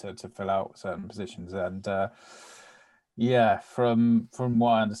needed to fill out certain positions. And from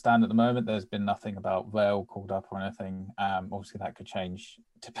what I understand at the moment, there's been nothing about Vale called up or anything. Obviously, that could change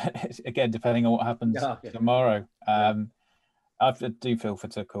depending on what happens tomorrow. I do feel for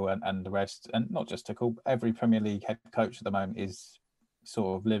Tuchel and the rest, and not just Tuchel. Every Premier League head coach at the moment is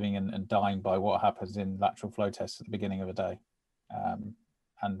sort of living and dying by what happens in lateral flow tests at the beginning of a day,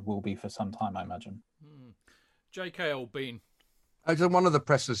 and will be for some time, I imagine. JK Old Bean. As one of the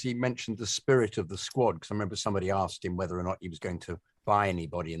pressers, he mentioned the spirit of the squad, because I remember somebody asked him whether or not he was going to buy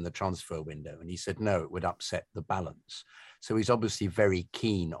anybody in the transfer window, and he said no, it would upset the balance. So he's obviously very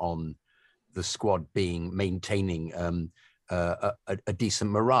keen on the squad maintaining a decent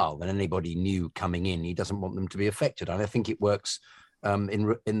morale, and anybody new coming in, he doesn't want them to be affected. And I think it works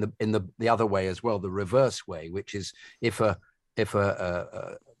in the other way as well, the reverse way, which is if a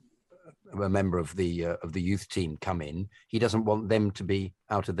member of the youth team come in, he doesn't want them to be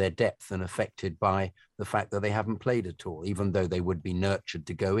out of their depth and affected by the fact that they haven't played at all, even though they would be nurtured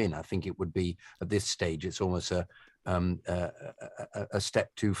to go in. I think it would be, at this stage, it's almost a step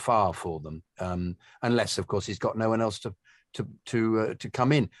too far for them, unless, of course, he's got no one else to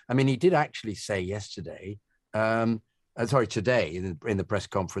come in. I mean, he did actually say yesterday, today in the press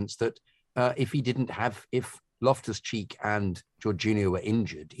conference, that if Loftus-Cheek and Jorginho were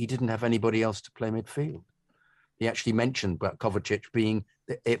injured, he didn't have anybody else to play midfield. He actually mentioned about Kovacic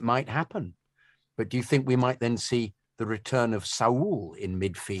it might happen. But do you think we might then see the return of Saul in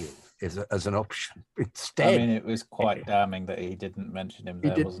midfield as an option instead? I mean, it was quite damning that he didn't mention him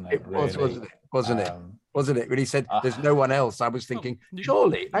there, wasn't it? Wasn't it? When he said there's no one else, I was thinking,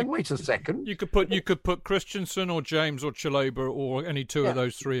 surely, and wait a second. You could put Christensen or James or Chalobah or any two of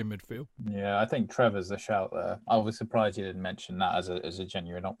those three in midfield. Yeah, I think Trevor's the shout there. I was surprised he didn't mention that as a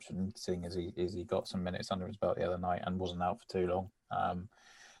genuine option, seeing as he got some minutes under his belt the other night and wasn't out for too long.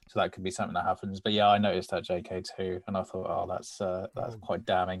 So that could be something that happens. But yeah, I noticed that JK too, and I thought, that's quite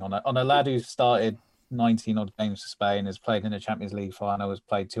damning on a lad who's started 19 odd games for Spain, has played in a Champions League final, has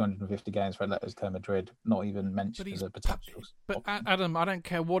played 250 games for Atletico Madrid, not even mentioned as a potential. But Adam, I don't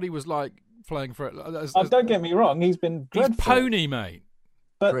care what he was like playing for it. Don't get me wrong, he's been dreadful. He's pony, mate.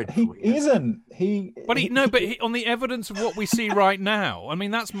 But dreadful, he isn't. But on the evidence of what we see right now, I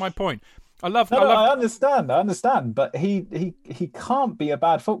mean, that's my point. I understand, but he can't be a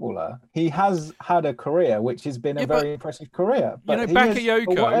bad footballer. He has had a career which has been a very impressive career. But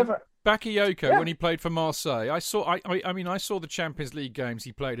Bakayoko, Bakayoko, when he played for Marseille, I saw the Champions League games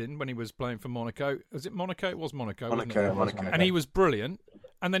he played in when he was playing for Monaco. Was it Monaco? It was Monaco. Monaco. And he was brilliant.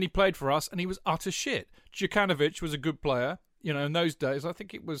 And then he played for us, and he was utter shit. Djukanovic was a good player. You know, in those days, I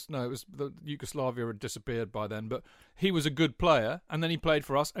think it was the Yugoslavia had disappeared by then, but he was a good player. And then he played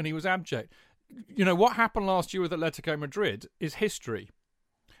for us, and he was abject. You know, what happened last year with Atletico Madrid is history.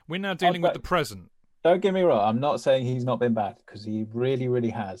 We're now dealing with the present. Don't get me wrong. I'm not saying he's not been bad, because he really,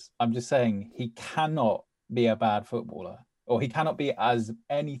 really has. I'm just saying he cannot be a bad footballer, or he cannot be as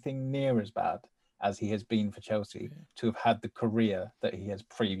anything near as bad as he has been for Chelsea to have had the career that he has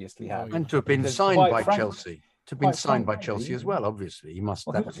previously had. And to have been signed by Chelsea. To have been signed by Chelsea as well, obviously.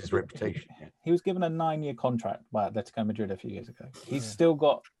 That was his reputation. He was given a 9-year contract by Atletico Madrid a few years ago. He's still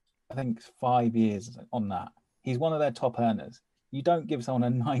got, I think, 5 years on that. He's one of their top earners. You don't give someone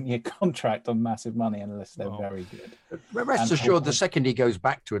a 9-year contract on massive money unless they're very good. Rest assured, the second he goes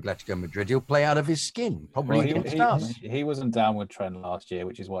back to Atletico Madrid, he'll play out of his skin. Probably he wasn't downward trend last year,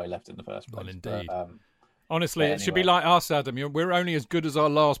 which is why he left in the first place. Well, indeed. But, honestly, it should be like us, Adam. We're only as good as our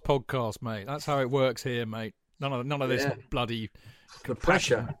last podcast, mate. That's how it works here, mate. None of this bloody the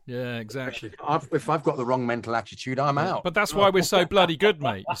pressure. Yeah, exactly. If I've got the wrong mental attitude, I'm out. But that's why we're so bloody good,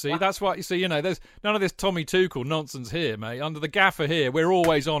 mate. You see, that's why. You see, there's none of this Tommy Tuchel nonsense here, mate. Under the gaffer here, we're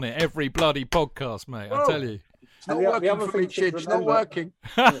always on it. Every bloody podcast, mate. I tell you, it's not working for me, Chidge. It's not working.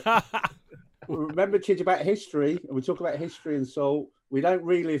 Remember, Chidge, about history, and we talk about history and soul. We don't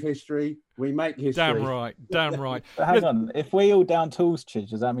relive history; we make history. Damn right. But hang on, if we all down tools, Chidge,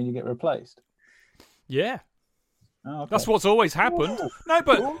 does that mean you get replaced? Yeah. Oh, okay. That's what's always happened. No,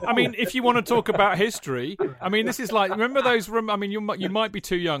 but I mean, if you want to talk about history, I mean, this is like, remember those? I mean, you might be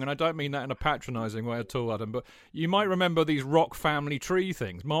too young, and I don't mean that in a patronising way at all, Adam. But you might remember these Rock family tree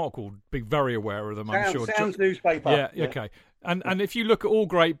things. Mark will be very aware of them, I'm sure. Sounds newspaper. Yeah, okay. And if you look at all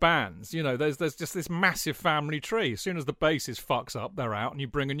great bands, there's just this massive family tree. As soon as the bassist fucks up, they're out, and you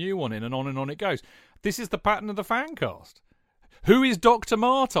bring a new one in, and on it goes. This is the pattern of the fan cast. Who is Dr.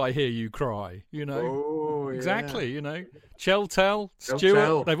 Mart, I hear you cry, Oh, yeah. Exactly, Cheltel,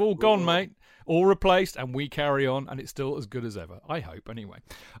 Stewart, they've all gone, mate. All replaced, and we carry on, and it's still as good as ever. I hope, anyway.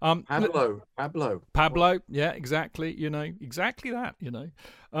 Pablo, yeah, exactly, exactly that,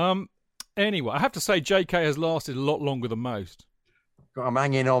 Anyway, I have to say JK has lasted a lot longer than most. I'm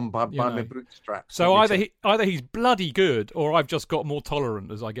hanging on by my bootstraps. So either he's bloody good, or I've just got more tolerant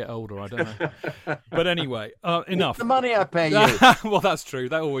as I get older. I don't know. But anyway, enough. The money I pay you. Well, that's true.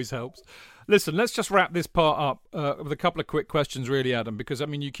 That always helps. Listen, let's just wrap this part up with a couple of quick questions, really, Adam, because I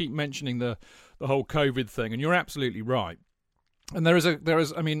mean you keep mentioning the whole COVID thing, and you're absolutely right. And there is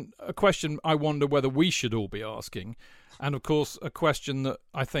a question I wonder whether we should all be asking, and of course a question that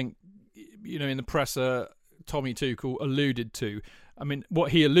I think in the presser Tommy Tuchel alluded to. I mean,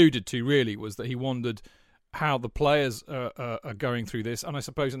 what he alluded to really was that he wondered how the players are going through this, and I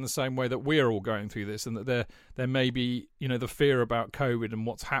suppose in the same way that we're all going through this, and that there may be, the fear about COVID and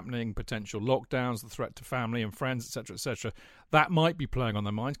what's happening, potential lockdowns, the threat to family and friends, etc., that might be playing on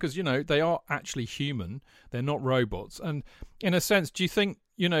their minds because, they are actually human. They're not robots. And in a sense, do you think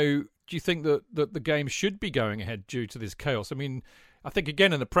that the game should be going ahead due to this chaos? I mean, I think,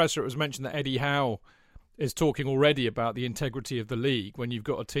 again, in the presser, it was mentioned that Eddie Howe is talking already about the integrity of the league when you've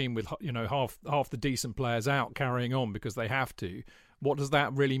got a team with half the decent players out carrying on because they have to. What does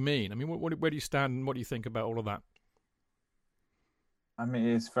that really mean? I mean, where do you stand and what do you think about all of that? I mean,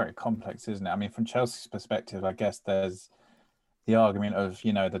 it's very complex, isn't it? I mean, from Chelsea's perspective, I guess there's the argument of,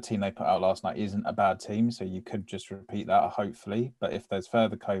 the team they put out last night isn't a bad team, so you could just repeat that, hopefully. But if there's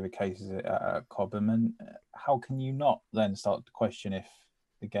further COVID cases at Cobham, how can you not then start to question if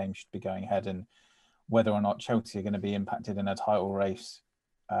the game should be going ahead and whether or not Chelsea are going to be impacted in a title race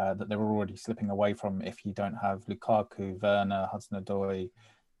that they were already slipping away from if you don't have Lukaku, Werner, Hudson-Odoi,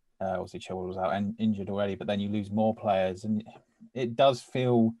 obviously Chilwell was out and injured already, but then you lose more players and it does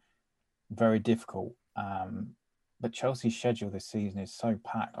feel very difficult. But Chelsea's schedule this season is so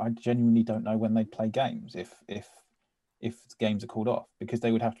packed. I genuinely don't know when they'd play games if games are called off, because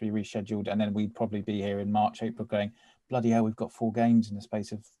they would have to be rescheduled, and then we'd probably be here in March, April going, bloody hell, we've got 4 games in the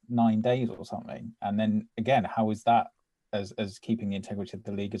space of 9 days or something. And then again, how is that as keeping the integrity of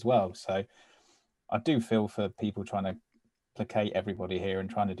the league as well? So I do feel for people trying to placate everybody here and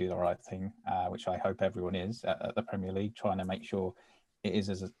trying to do the right thing, which I hope everyone is at the Premier League, trying to make sure it is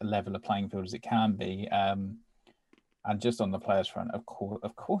as a level of playing field as it can be. And just on the players front, of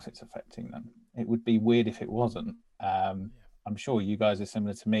course it's affecting them. It would be weird if it wasn't. I'm sure you guys are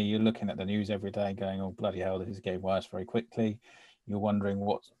similar to me. You're looking at the news every day going, oh, bloody hell, this is getting worse very quickly. You're wondering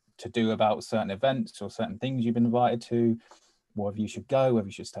what to do about certain events or certain things you've been invited to. whether you should go, whether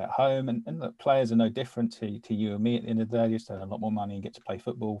you should stay at home. And look, players are no different to you and me at the end of the day. You just earn a lot more money and get to play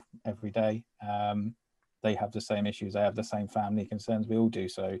football every day. They have the same issues. They have the same family concerns we all do.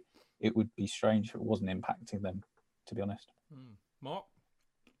 So it would be strange if it wasn't impacting them, to be honest. Mark?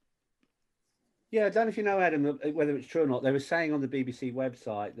 Yeah, I don't know if you know, Adam, whether it's true or not. They were saying on the BBC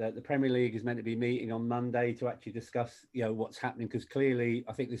website that the Premier League is meant to be meeting on Monday to actually discuss, what's happening. Because clearly,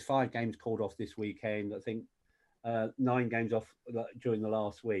 I think there's 5 games called off this weekend. I think 9 games off during the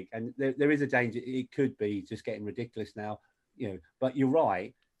last week, and there is a danger it could be just getting ridiculous now. But you're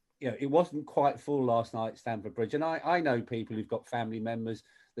right. It wasn't quite full last night at Stamford Bridge, and I know people who've got family members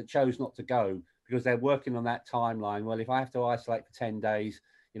that chose not to go because they're working on that timeline. Well, if I have to isolate for 10 days.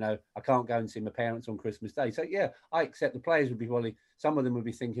 I can't go and see my parents on Christmas Day. So, yeah, I accept the players would be probably, some of them would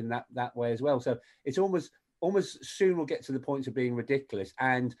be thinking that way as well. So it's almost soon we'll get to the point of being ridiculous.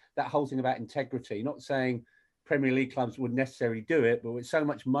 And that whole thing about integrity, not saying Premier League clubs would necessarily do it, but with so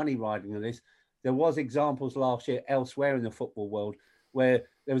much money riding on this, there was examples last year elsewhere in the football world where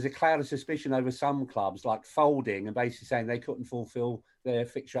there was a cloud of suspicion over some clubs like folding and basically saying they couldn't fulfill their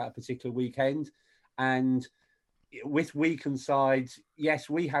fixture at a particular weekend. And with weakened sides, yes,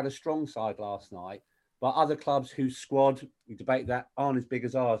 we had a strong side last night, but other clubs whose squad, we debate that, aren't as big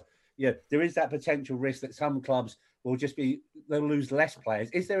as ours. Yeah, there is that potential risk that some clubs will they'll lose less players.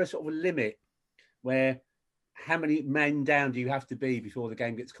 Is there a sort of a limit where how many men down do you have to be before the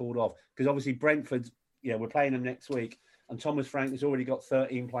game gets called off? Because obviously Brentford, we're playing them next week, and Thomas Frank has already got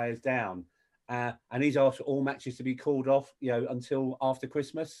 13 players down, and he's asked for all matches to be called off, until after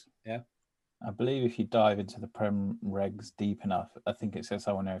Christmas. Yeah. I believe if you dive into the Prem regs deep enough, I think it says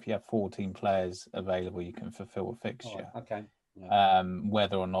somewhere if you have 14 players available, you can fulfill a fixture. Oh, okay. Yeah.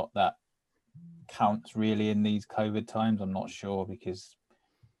 Whether or not that counts really in these COVID times, I'm not sure, because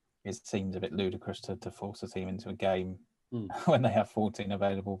it seems a bit ludicrous to force a team into a game when they have 14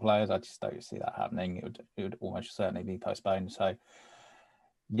 available players. I just don't see that happening. It would almost certainly be postponed. So,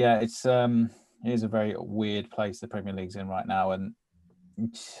 yeah, it is a very weird place the Premier League's in right now, and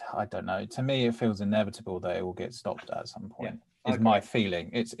I don't know. To me, it feels inevitable that it will get stopped at some point. Yeah, my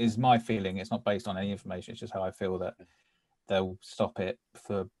feeling. It's my feeling. It's not based on any information. It's just how I feel that they'll stop it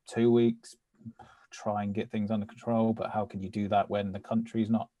for 2 weeks, try and get things under control. But how can you do that when the country's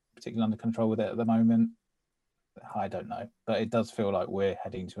not particularly under control with it at the moment? I don't know. But it does feel like we're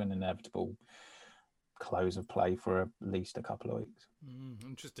heading to an inevitable close of play for at least a couple of weeks.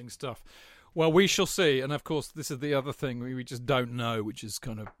 Interesting stuff. Well, we shall see. And of course, this is the other thing we just don't know, which is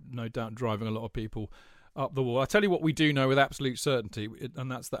kind of no doubt driving a lot of people up the wall. I tell you what we do know with absolute certainty,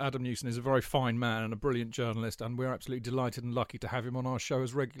 and that's that Adam Newson is a very fine man and a brilliant journalist, and we're absolutely delighted and lucky to have him on our show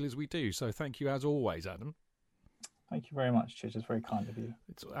as regularly as we do. So thank you as always, Adam. Thank you very much, Chidge. It's very kind of you.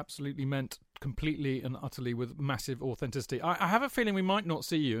 It's absolutely meant completely and utterly with massive authenticity. I have a feeling we might not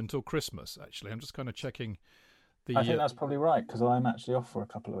see you until Christmas, actually. I'm just kind of checking. I think that's probably right, because I'm actually off for a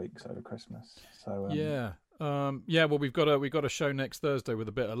couple of weeks over Christmas. So well, we've got a show next Thursday with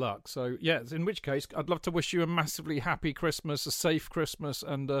a bit of luck. So yeah, in which case, I'd love to wish you a massively happy Christmas, a safe Christmas,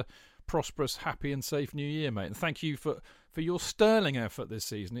 and a prosperous, happy, and safe New Year, mate. And thank you for your sterling effort this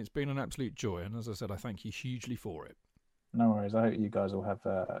season. It's been an absolute joy, and as I said, I thank you hugely for it. No worries. I hope you guys all have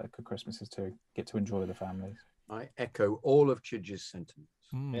good Christmases too. Get to enjoy the families. I echo all of Chidge's sentiments.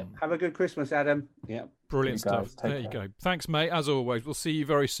 Yeah. Have a good Christmas, Adam. Yeah. Brilliant stuff. There you go. Thanks, mate. As always, we'll see you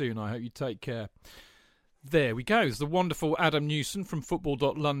very soon. I hope you take care. There we go. It's the wonderful Adam Newson from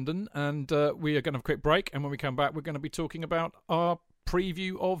Football.London. And we are going to have a quick break. And when we come back, we're going to be talking about our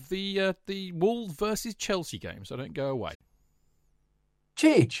preview of the Wolves versus Chelsea game. So don't go away.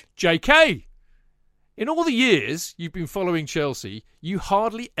 Chidge. JK. In all the years you've been following Chelsea, you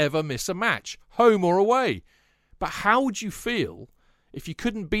hardly ever miss a match, home or away. But how would you feel if you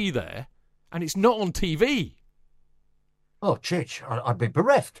couldn't be there and it's not on TV? Oh, Chidge, I'd be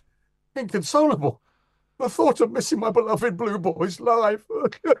bereft. Inconsolable. The thought of missing my beloved Blue Boys live.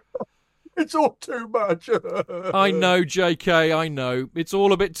 It's all too much. I know, JK, I know. It's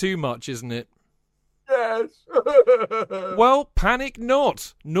all a bit too much, isn't it? Yes. Well, panic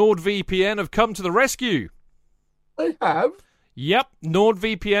not. NordVPN have come to the rescue. They have? Yep,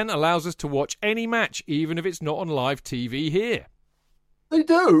 NordVPN allows us to watch any match, even if it's not on live TV here. They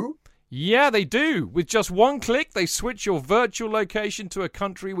do? Yeah, they do. With just one click, they switch your virtual location to a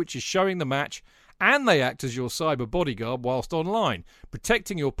country which is showing the match, and they act as your cyber bodyguard whilst online,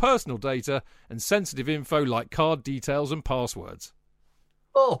 protecting your personal data and sensitive info like card details and passwords.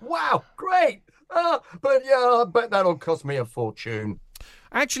 Oh, wow, great. But yeah, I bet that'll cost me a fortune.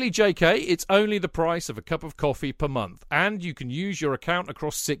 Actually, JK, it's only the price of a cup of coffee per month, and you can use your account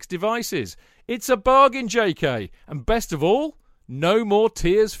across 6 devices. It's a bargain, JK, and best of all, No more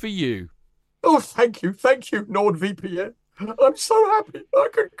tears for you. Oh, thank you, NordVPN. I'm so happy I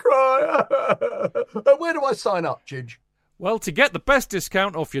could cry. Where do I sign up, Chidge? Well, to get the best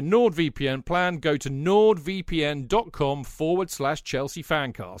discount off your NordVPN plan, go to nordvpn.com/Chelsea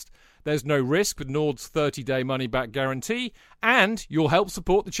Fancast. There's no risk with Nord's 30-day money-back guarantee, and you'll help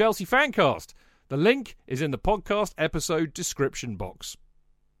support the Chelsea Fancast. The link is in the podcast episode description box.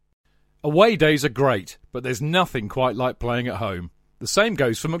 Away days are great, but there's nothing quite like playing at home. The same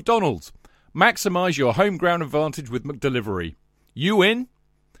goes for McDonald's. Maximise your home ground advantage with McDelivery. You in?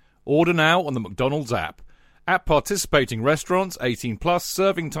 Order now on the McDonald's app. At participating restaurants, 18 plus,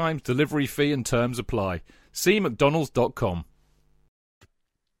 serving times, delivery fee and terms apply. See mcdonalds.com.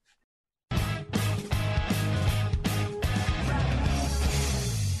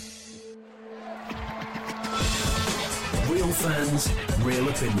 Real fans, real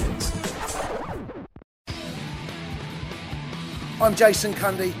opinions. I'm Jason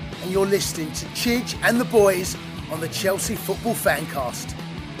Cundy, and you're listening to Chidge and the boys on the Chelsea Football Fancast.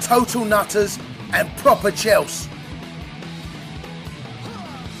 Total nutters and proper Chelsea.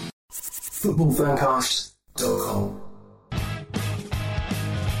 Footballfancast.com.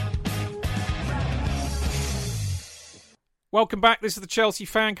 Welcome back. This is the Chelsea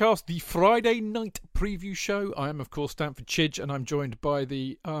Fancast, the Friday night preview show. I am, of course, Stanford Chidge, and I'm joined by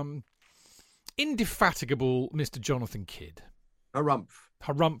the indefatigable Mr. Jonathan Kidd.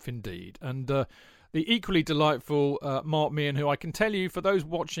 Harumph indeed. And the equally delightful Mark Meehan, who I can tell you, for those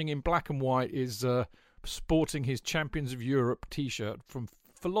watching in black and white, is sporting his Champions of Europe T-shirt from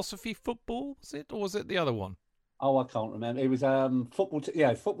Philosophy Football, was it? Or was it the other one? Oh, I can't remember. It was football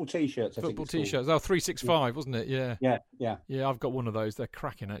T-shirts. Football T-shirts. Oh, 365, wasn't it? Yeah. Yeah. I've got one of those. They're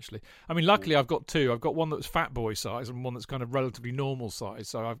cracking, actually. I mean, luckily, I've got two. I've got one that's fat boy size and one that's kind of relatively normal size.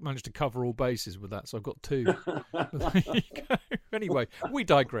 So I've managed to cover all bases with that. So I've got two. There you go. Anyway, we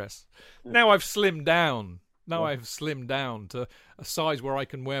digress. Now I've slimmed down. I've slimmed down to a size where I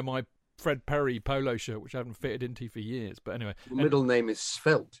can wear my Fred Perry polo shirt, which I haven't fitted into for years. But anyway, the middle name is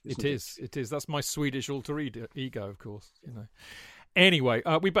Svelte. It is. That's my Swedish alter ego, of course. Anyway,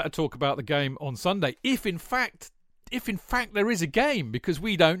 we better talk about the game on Sunday. If in fact there is a game, because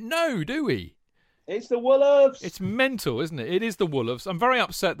we don't know, do we? It's the Wolves. It's mental, isn't it? It is the Wolves. I'm very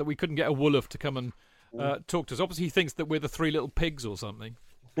upset that we couldn't get a Wolf to come and talk to us. Obviously, he thinks that we're the Three Little Pigs or something.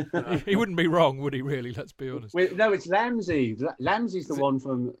 He wouldn't be wrong, would he, really? Let's be honest. No, it's Lamsey. Lamsey's the one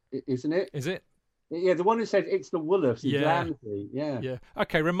from, isn't it? Is it? Yeah, the one who said it's the Wolves. Yeah. Lamsey. Yeah.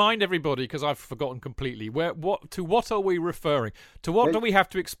 Okay, remind everybody, because I've forgotten completely. What are we referring to? What do we have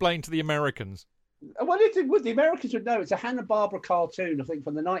to explain to the Americans? Well, the Americans would know. It's a Hanna-Barbera cartoon, I think,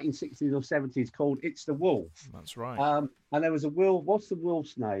 from the 1960s or 70s called "It's the Wolf." That's right. And there was a wolf. What's the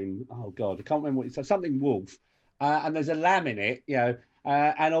wolf's name? Oh God, I can't remember what it's. Something wolf. And there's a lamb in it.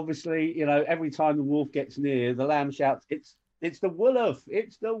 And obviously, every time the wolf gets near, the lamb shouts, "It's the Wolf!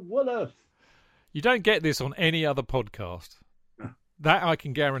 It's the Wolf!" You don't get this on any other podcast. That I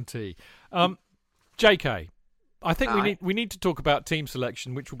can guarantee. JK, I think we need to talk about team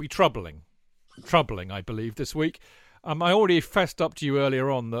selection, which will be troubling, I believe, this week. I already fessed up to you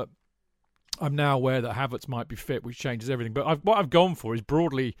earlier on that I'm now aware that Havertz might be fit, which changes everything. But what I've gone for is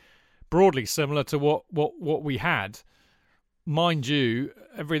broadly similar to what we had. Mind you,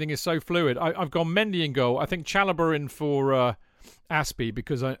 everything is so fluid. I've gone Mendy in goal. I think Chalobah in for Aspie,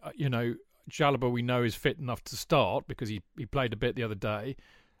 because Chalobah we know is fit enough to start because he played a bit the other day.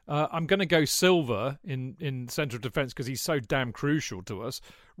 I'm going to go Silva in centre of defence because he's so damn crucial to us.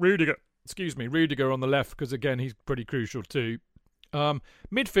 Rudiger on the left because again he's pretty crucial too.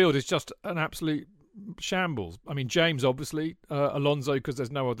 Midfield is just an absolute shambles. I mean, James obviously, Alonso because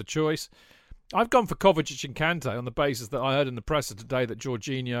there's no other choice. I've gone for Kovacic and Kante on the basis that I heard in the presser today that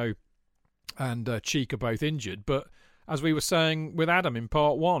Jorginho and Cheek are both injured. But as we were saying with Adam in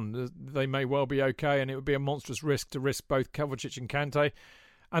part one, they may well be okay, and it would be a monstrous risk to risk both Kovacic and Kante.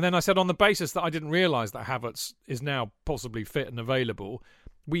 And then I said on the basis that I didn't realise that Havertz is now possibly fit and available,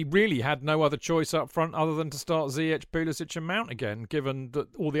 we really had no other choice up front other than to start Ziyech, Pulisic and Mount again, given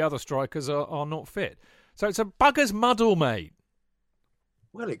that all the other strikers are not fit. So it's a bugger's muddle, mate.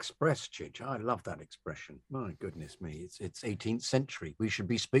 Well expressed, Chidge. I love that expression. My goodness me, it's 18th century. We should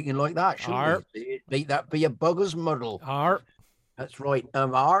be speaking like that, shouldn't we? Let that be a bugger's muddle. That's right.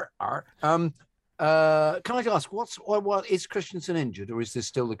 Can I ask, what is Christensen injured, or is this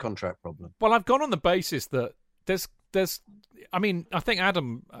still the contract problem? Well, I've gone on the basis that there's. I mean, I think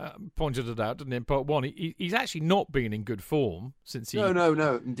Adam pointed it out, didn't he? In part one, he's actually not been in good form since he.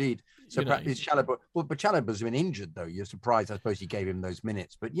 No, indeed. So practically Chalobah. Well, but Chalobah's been injured, though. You're surprised, I suppose, he gave him those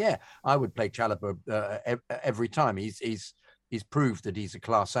minutes. But yeah, I would play Chalobah every time. He's he's proved that he's a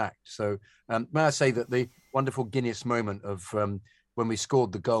class act. So may I say that the wonderful Guinness moment of when we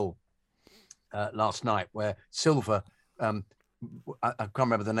scored the goal last night, where Silva, I can't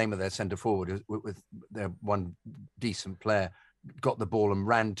remember the name of their centre forward, with their one decent player, got the ball and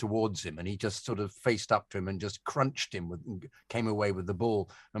ran towards him, and he just sort of faced up to him and just crunched him, came away with the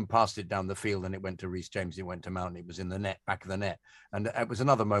ball and passed it down the field, and it went to Reece James, it went to Mount, it was in the net, back of the net, and it was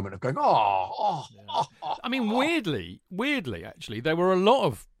another moment of going, I mean, weirdly, actually, there were a lot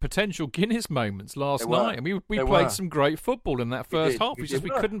of potential Guinness moments last night, and we played some great football in that first half. We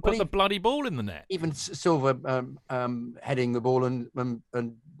couldn't put the bloody ball in the net. Even Silva heading the ball and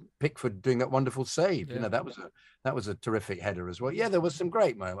Pickford doing that wonderful save. Yeah. You know, that was a terrific header as well. Yeah, there was some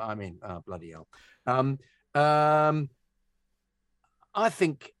great moments. I mean, bloody hell. I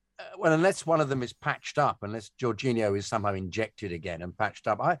think, well, unless one of them is patched up, unless Jorginho is somehow injected again and patched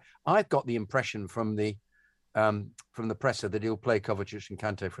up, I got the impression from the presser that he'll play Kovacic and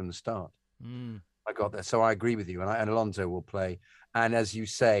Kante from the start. I got that, so I agree with you, and Alonso will play. And as you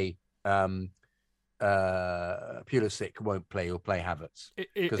say, Pulisic won't play. He'll play Havertz.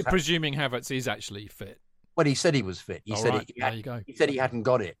 Presuming Havertz is actually fit. Well, he said he was fit. He said there you go. He said he hadn't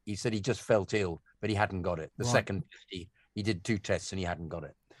got it. He said he just felt ill, but he hadn't got it. The second he did 2 tests and he hadn't got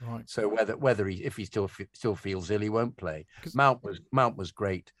it. Right. So whether if he still feels ill, he won't play. Mount was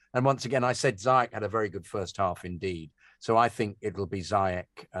great. And once again, I said Ziyech had a very good first half indeed. So I think it'll be Ziyech,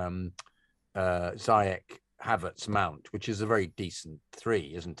 Havertz, Mount, which is a very decent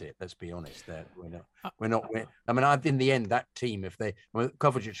 3, isn't it? Let's be honest. There, we're not. I mean, in the end, that team, if they,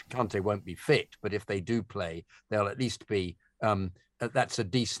 Kovacic and Kante won't be fit, but if they do play, they'll at least be. That's a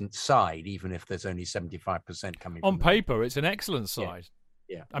decent side, even if there's only 75% coming. On paper, it's an excellent side.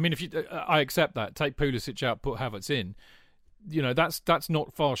 Yeah. I mean, if I accept that, take Pulisic out, put Havertz in. You know, that's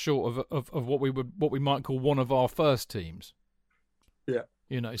not far short of what we might call one of our first teams. Yeah.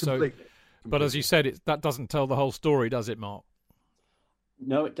 You know, so. But as you said, that doesn't tell the whole story, does it, Mark?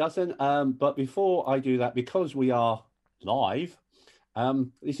 No, it doesn't. But before I do that, because we are live,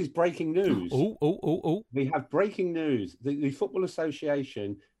 this is breaking news. Oh. We have breaking news. The Football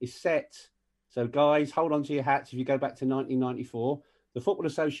Association is set. So, guys, hold on to your hats. If you go back to 1994, the Football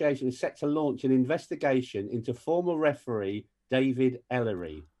Association is set to launch an investigation into former referee David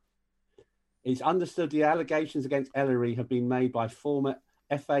Ellery. It's understood the allegations against Ellery have been made by former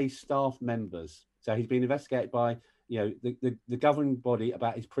FA staff members. So he's been investigated by, the governing body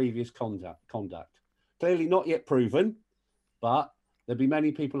about his previous conduct. Clearly not yet proven, but there'll be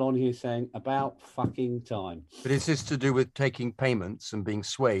many people on here saying about fucking time. But is this to do with taking payments and being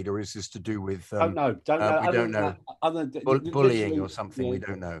swayed, or is this to do with? Don't know. We don't know. Bullying or something. We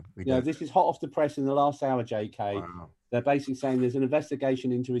don't know. This is hot off the press in the last hour, JK. Wow. They're basically saying there's an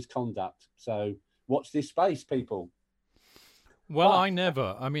investigation into his conduct. So watch this space, people. Well, I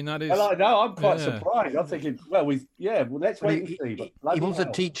never. I mean, that is. Well, I know. I'm quite surprised. I'm thinking, let's wait and see. But he was a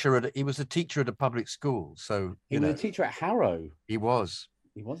teacher He was a teacher at a public school, so he was a teacher at Harrow. He was.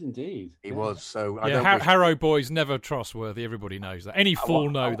 He was indeed. He was. So Harrow boys never trustworthy. Everybody knows that. Any fool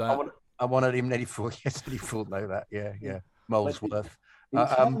know that. I wanted him. Any fool. Yes, any fool know that. Yeah. Molesworth.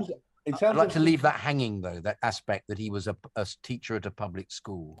 I'd like to leave that hanging, though, that aspect that he was a teacher at a public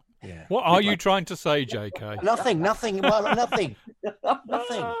school. Yeah. What are you trying to say, JK? Nothing. Well, nothing.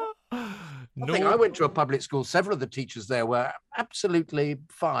 Nothing. I went to a public school. Several of the teachers there were absolutely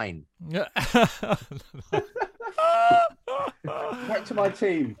fine. Back to my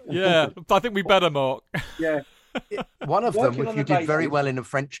team. Yeah, I think we better, Mark. Yeah. One of them, if you did very well in a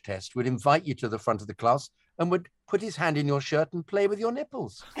French test, would invite you to the front of the class and would put his hand in your shirt and play with your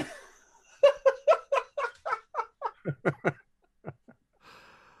nipples.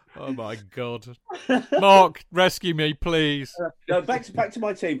 Oh my God, Mark, rescue me, please. Back to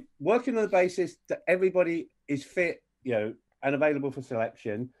my team. Working on the basis that everybody is fit, and available for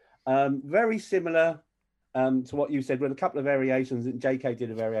selection. Very similar to what you said, with a couple of variations, and JK did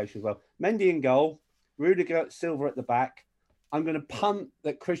a variation as well. Mendy in goal, Rudiger, Silva at the back. I'm going to punt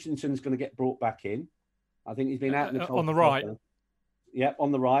that Christensen's going to get brought back in. I think he's been out in the cold on the right. Yeah,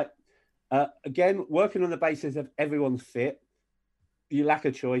 on the right. Again, working on the basis of everyone's fit. You lack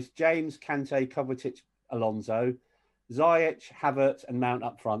a choice. James, Kante, Kovacic, Alonso, Ziyech, Havertz, and Mount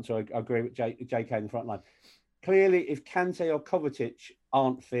up front. So I agree with JK in the front line. Clearly, if Kante or Kovacic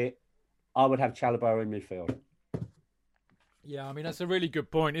aren't fit, I would have Chalobah in midfield. Yeah, I mean, that's a really good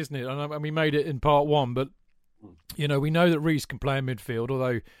point, isn't it? And we made it in part one, but, we know that Reece can play in midfield,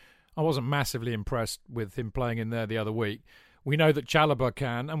 although I wasn't massively impressed with him playing in there the other week. We know that Chalobah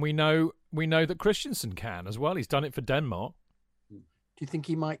can, and we know that Christensen can as well. He's done it for Denmark. Do you think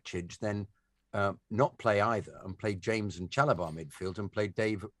he might, Chidge, then not play either and play James and Chalobah midfield and play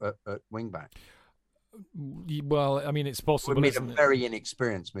Dave at wing back? Well, I mean, it's possible. It would be a very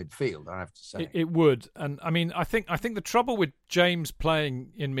inexperienced midfield, I have to say. It would, and I mean, I think the trouble with James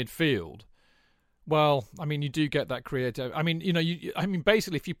playing in midfield, well, I mean, you do get that creative. I mean,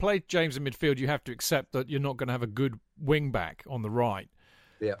 basically, if you play James in midfield, you have to accept that you're not going to have a good wing back on the right.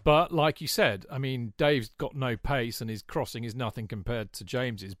 Yeah. But like you said, I mean, Dave's got no pace and his crossing is nothing compared to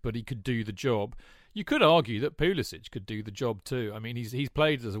James's, but he could do the job. You could argue that Pulisic could do the job too. I mean, he's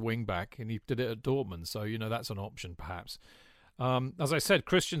played as a wing back and he did it at Dortmund, so that's an option perhaps. As I said,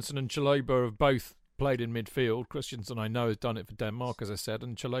 Christensen and Chalobah have both played in midfield. Christensen, I know, has done it for Denmark, as I said,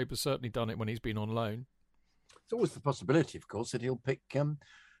 and Chalobah's certainly done it when he's been on loan. It's always the possibility, of course, that he'll pick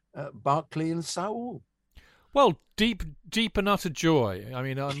Barkley and Saul. Well, deep and utter joy. I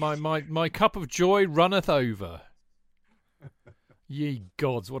mean, my cup of joy runneth over. Ye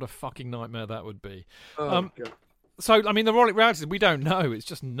gods, what a fucking nightmare that would be. So, I mean, the reality is we don't know. It's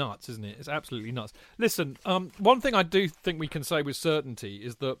just nuts, isn't it? It's absolutely nuts. Listen, one thing I do think we can say with certainty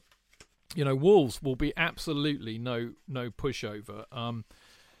is that, Wolves will be absolutely no pushover.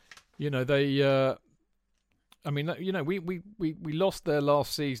 We lost their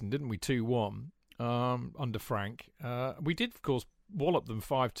last season, didn't we? 2-1 under Frank. We did, of course, wallop them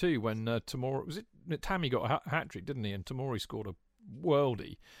 5-2 when Tomori Tammy got a hat trick, didn't he? And Tomori scored a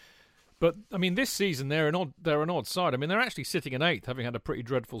worldie. But I mean, this season they're an odd side. I mean, they're actually sitting in 8th, having had a pretty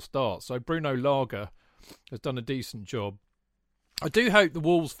dreadful start. So Bruno Lage has done a decent job. I do hope the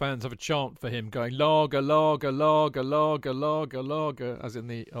Wolves fans have a chant for him going Lage, Lage, Lage, Lage, Lage, Lage, as in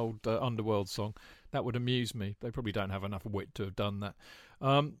the old Underworld song. That would amuse me. They probably don't have enough wit to have done that.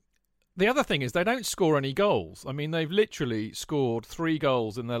 The other thing is they don't score any goals. I mean, they've literally scored 3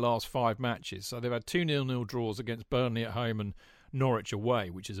 goals in their last 5 matches. So they've had 2 0-0 draws against Burnley at home and Norwich away,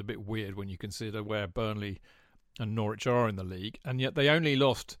 which is a bit weird when you consider where Burnley and Norwich are in the league. And yet they only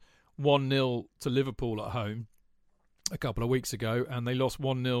lost 1-0 to Liverpool at home a couple of weeks ago, and they lost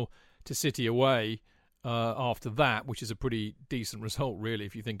 1-0 to City away after that, which is a pretty decent result, really,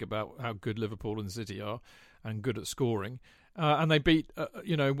 if you think about how good Liverpool and City are and good at scoring. And they beat,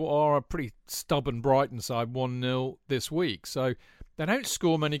 what are a pretty stubborn Brighton side 1-0 this week. So they don't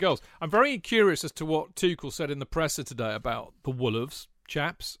score many goals. I'm very curious as to what Tuchel said in the presser today about the Wolves,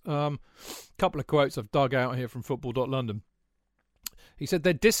 chaps. Couple of quotes I've dug out here from football.london. He said,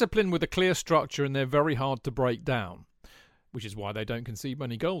 they're disciplined with a clear structure and they're very hard to break down, which is why they don't concede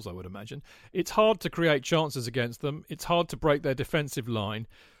many goals, I would imagine. It's hard to create chances against them. It's hard to break their defensive line.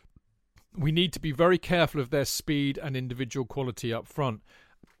 We need to be very careful of their speed and individual quality up front.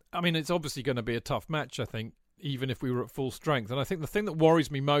 I mean, it's obviously going to be a tough match, I think, even if we were at full strength. And I think the thing that worries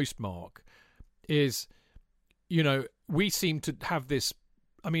me most, Mark, is, we seem to have this.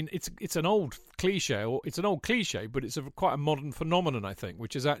 I mean, it's an old cliche, but it's quite a modern phenomenon, I think,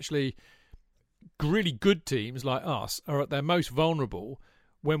 which is actually really good teams like us are at their most vulnerable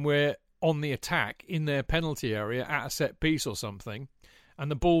when we're on the attack in their penalty area at a set piece or something, and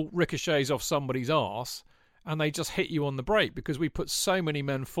the ball ricochets off somebody's arse and they just hit you on the break because we put so many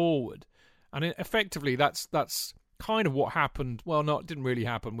men forward. And effectively, that's kind of what happened. Well, it didn't really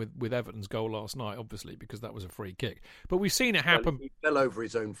happen with Everton's goal last night, obviously, because that was a free kick. But we've seen it happen. He fell over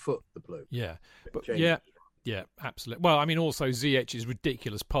his own foot, the bloke. Yeah. Yeah, absolutely. Well, I mean, also Ziyech's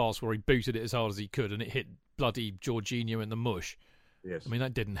ridiculous pass where he booted it as hard as he could and it hit bloody Jorginho in the mush. Yes. I mean,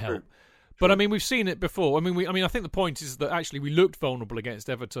 that didn't help. True. But I mean, we've seen it before. I think the point is that actually we looked vulnerable against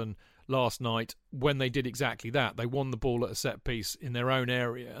Everton last night when they did exactly that. They won the ball at a set piece in their own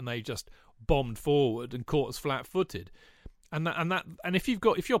area and they just bombed forward and caught us flat-footed. And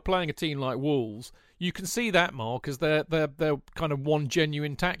if you're playing a team like Wolves, you can see that, Mark, as they're kind of one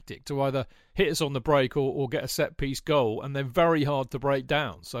genuine tactic to either hit us on the break or get a set piece goal, and they're very hard to break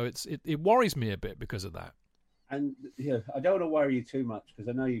down. So it worries me a bit because of that. And I don't want to worry you too much because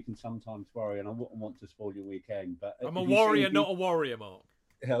I know you can sometimes worry, and I wouldn't want to spoil your weekend. But I'm a warrior, not a warrior, Mark.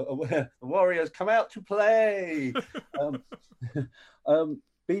 The Warriors come out to play.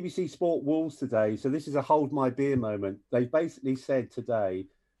 BBC Sport Wolves today. So this is a hold my beer moment. They basically said today,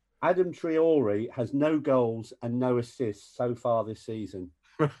 Adam Traore has no goals and no assists so far this season.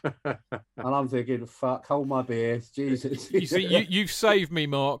 And I'm thinking, fuck, hold my beer, Jesus. You see, you've saved me,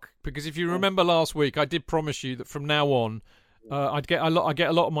 Mark, because if you remember last week, I did promise you that from now on, I get a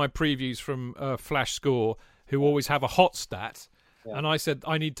lot of my previews from Flash Score, who always have a hot stat, and I said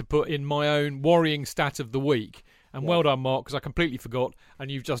I need to put in my own worrying stat of the week. And well done, Mark, because I completely forgot,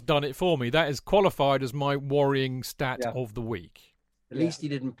 and you've just done it for me. That is qualified as my worrying stat of the week. At least he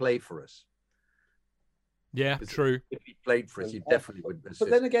didn't play for us. Yeah, true. If he played for us, he definitely would assist. But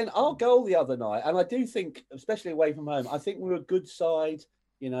then again, our goal the other night, and I do think, especially away from home, I think we're a good side,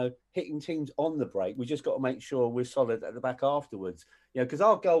 hitting teams on the break. We just got to make sure we're solid at the back afterwards. Because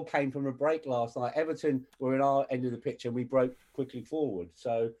our goal came from a break last night. Everton were in our end of the pitch and we broke quickly forward.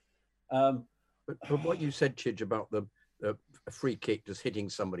 So, but what you said, Chidge, about the free kick just hitting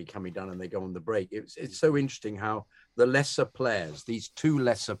somebody coming down and they go on the break, it's so interesting how the lesser players, these two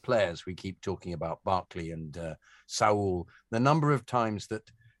lesser players we keep talking about, Barkley and Saul, the number of times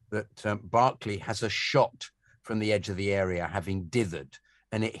that Barkley has a shot from the edge of the area having dithered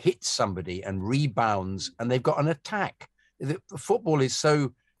and it hits somebody and rebounds and they've got an attack. The football is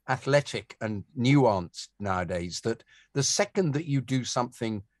so athletic and nuanced nowadays that the second that you do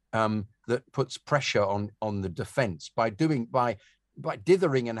something that puts pressure on the defense by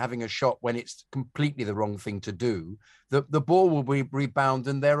dithering and having a shot when it's completely the wrong thing to do, the ball will be rebound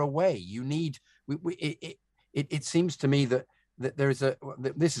and they're away. You need it seems to me that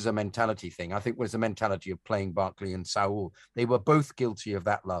this is a mentality thing. I think there's a mentality of playing Barkley and Saul. They were both guilty of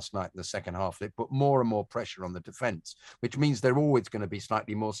that last night in the second half. They put more and more pressure on the defense, which means they're always going to be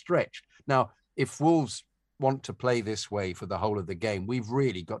slightly more stretched. Now, if Wolves want to play this way for the whole of the game, we've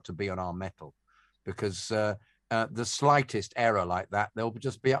really got to be on our mettle, because the slightest error like that, they'll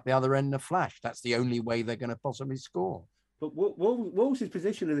just be up the other end in a flash. That's the only way they're going to possibly score. But Wolves'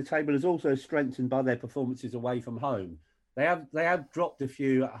 position in the table is also strengthened by their performances away from home. They have dropped a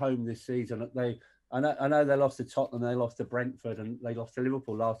few at home this season. I know they lost to Tottenham, they lost to Brentford, and they lost to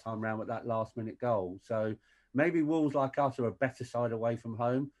Liverpool last time round with that last-minute goal. So maybe Wolves, like us, are a better side away from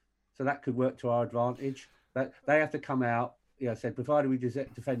home, so that could work to our advantage. But they have to come out, provided we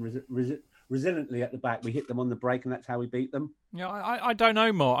defend resiliently at the back, we hit them on the break, and that's how we beat them. Yeah, I don't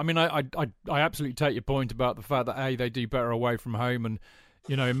know, Mark. I mean, I absolutely take your point about the fact that they do better away from home, and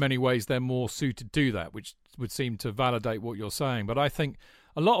in many ways they're more suited to that, which would seem to validate what you're saying. But I think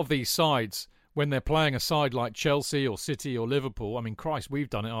a lot of these sides, when they're playing a side like Chelsea or City or Liverpool, I mean, Christ, we've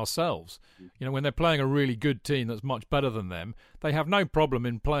done it ourselves. When they're playing a really good team that's much better than them, they have no problem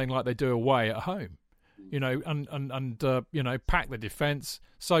in playing like they do away at home. And pack the defence,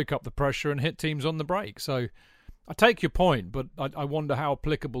 soak up the pressure and hit teams on the break. So I take your point, but I wonder how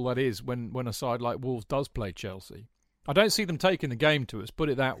applicable that is when a side like Wolves does play Chelsea. I don't see them taking the game to us, put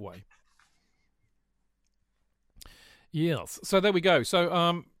it that way. Yes. So there we go.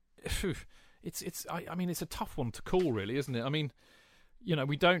 So it's a tough one to call, really, isn't it? I mean,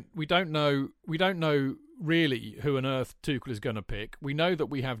 we don't know really who on earth Tuchel is going to pick. We know that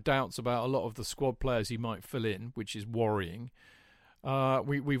we have doubts about a lot of the squad players he might fill in, which is worrying.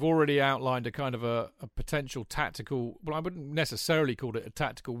 We've already outlined a kind of a potential tactical. Well, I wouldn't necessarily call it a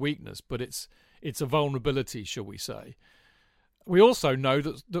tactical weakness, but it's a vulnerability, shall we say? We also know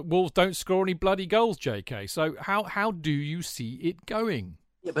that Wolves don't score any bloody goals, JK. So how do you see it going?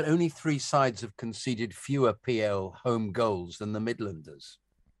 Yeah, but only 3 sides have conceded fewer PL home goals than the Midlanders.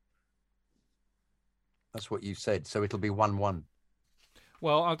 That's what you said. So it'll be 1-1.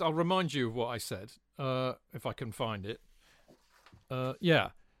 Well, I'll remind you of what I said, if I can find it. Yeah.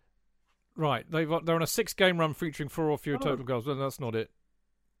 Right. They're on a 6-game run featuring 4 or fewer total goals. Well, that's not it.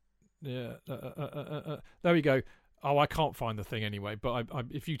 Yeah. There we go. Oh, I can't find the thing anyway. But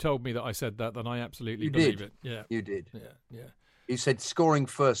if you told me that I said that, then I absolutely believe it. Yeah. You did. Yeah. You said scoring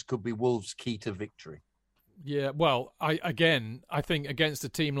first could be Wolves' key to victory. Yeah, well, I think against a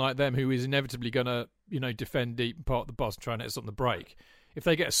team like them who is inevitably going to, defend deep and part of the bus and try and hit us on the break, if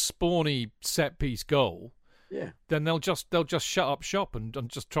they get a spawny set-piece goal, then they'll just shut up shop and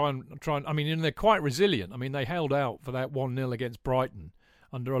just try and. I mean, and they're quite resilient. I mean, they held out for that 1-0 against Brighton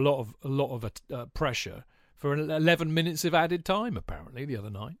under a lot of pressure for 11 minutes of added time, apparently, the other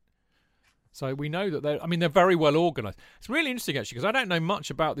night. So we know that they're very well organised. It's really interesting, actually, because I don't know much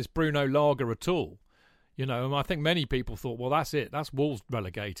about this Bruno Lage at all. And I think many people thought, well, that's it. That's Wolves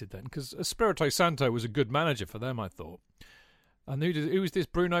relegated then, because Espirito Santo was a good manager for them, I thought. And who was this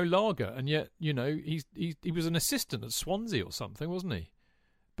Bruno Lage? And yet, he was an assistant at Swansea or something, wasn't he?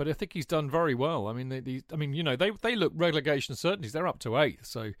 But I think he's done very well. I mean, they look relegation certainties. They're up to 8th,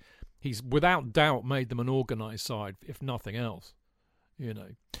 so he's without doubt made them an organised side, if nothing else.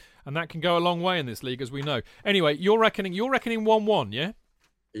 And that can go a long way in this league, as we know. Anyway, you're reckoning 1-1, yeah?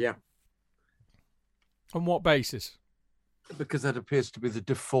 Yeah. On what basis? Because that appears to be the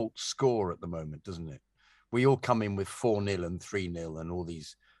default score at the moment, doesn't it? We all come in with 4-0 and 3-0 and all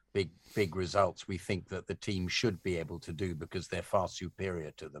these big results we think that the team should be able to do because they're far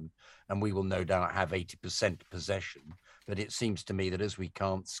superior to them, and we will no doubt have 80% possession. But it seems to me that as we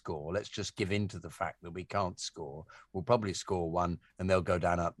can't score, let's just give in to the fact that we can't score. We'll probably score one, and they'll go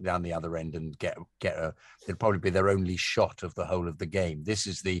down the other end and get it'll probably be their only shot of the whole of the game. This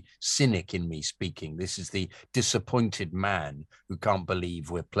is the cynic in me speaking. This is the disappointed man who can't believe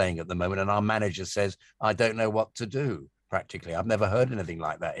we're playing at the moment, and our manager says, "I don't know what to do." Practically, I've never heard anything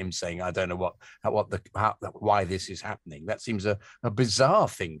like that. Him saying, "I don't know why this is happening." That seems a bizarre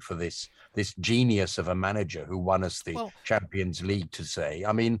thing for this genius of a manager who won us the Champions League to say.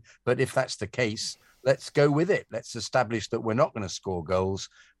 I mean, but if that's the case, let's go with it. Let's establish that we're not going to score goals,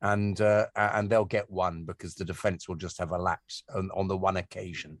 and they'll get one because the defence will just have a lapse on the one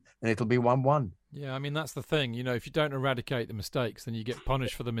occasion, and it'll be 1-1. Yeah, I mean, that's the thing. You know, if you don't eradicate the mistakes, then you get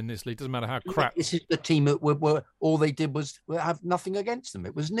punished for them in this league. Doesn't matter how crap. This is the team that were all they did was have nothing against them.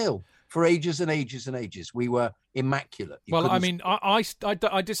 It was nil for ages and ages and ages. We were immaculate. I mean,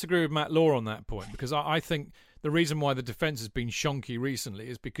 I disagree with Matt Law on that point, because I think the reason why the defence has been shonky recently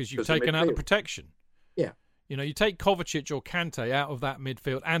is because you've taken out the protection. Yeah. You know, you take Kovacic or Kante out of that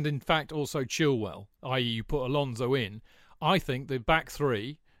midfield, and in fact also Chilwell, i.e. you put Alonso in. I think the back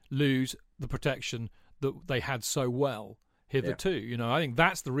three lose the protection that they had so well hitherto. Yeah. You know, I think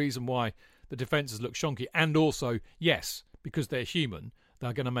that's the reason why the defences look shonky. And also, yes, because they're human,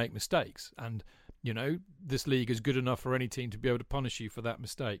 they're going to make mistakes. And, you know, this league is good enough for any team to be able to punish you for that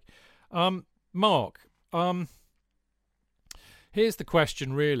mistake. Mark, here's the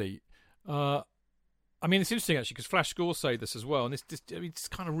question, really. I mean, it's interesting, actually, because Flash Scores say this as well. And it's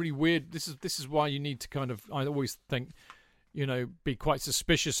kind of really weird. This is why you need to kind of, I always think, you know, be quite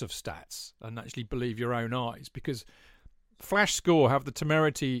suspicious of stats and actually believe your own eyes, because Flash Score have the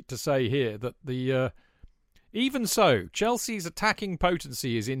temerity to say here that even so, Chelsea's attacking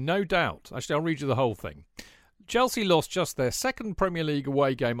potency is in no doubt. Actually, I'll read you the whole thing. Chelsea lost just their second Premier League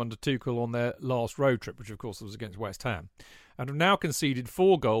away game under Tuchel on their last road trip, which of course was against West Ham, and have now conceded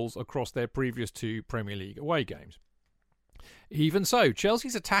 4 goals across their previous 2 Premier League away games. Even so,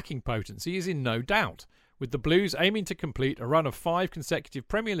 Chelsea's attacking potency is in no doubt, with the Blues aiming to complete a run of 5 consecutive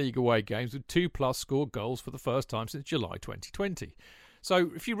Premier League away games with 2+ scored goals for the first time since July 2020. So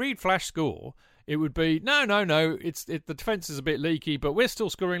if you read Flash Score, it would be, no, the defence is a bit leaky, but we're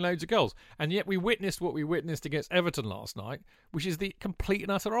still scoring loads of goals. And yet we witnessed what we witnessed against Everton last night, which is the complete and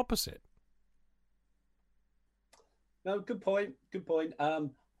utter opposite. No, good point.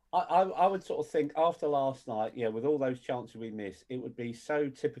 I would sort of think after last night, with all those chances we missed, it would be so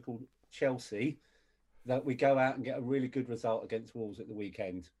typical Chelsea that we go out and get a really good result against Wolves at the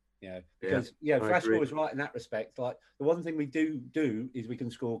weekend. Because Flash Score is right in that respect. Like, the one thing we do is we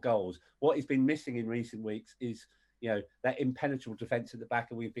can score goals. What has been missing in recent weeks is that impenetrable defence at the back,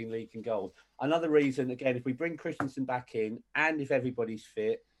 and we've been leaking goals. Another reason, again, if we bring Christensen back in, and if everybody's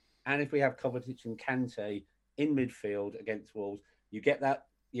fit, and if we have Kovacic and Kante in midfield against Wolves, you get that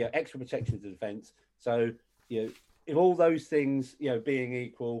extra protection to the defence. So if all those things being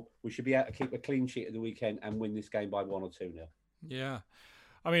equal, we should be able to keep a clean sheet at the weekend and win this game by 1 or 2-0. Yeah.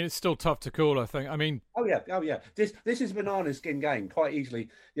 I mean, it's still tough to call, I think. I mean... Oh, yeah. This is a banana skin game, quite easily.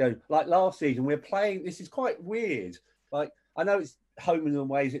 Like last season, we're playing... This is quite weird. Like, I know it's home in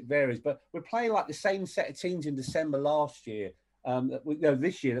ways it varies, but we're playing like the same set of teams in December last year.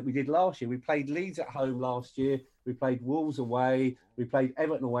 This year that we did last year. We played Leeds at home last year. We played Wolves away. We played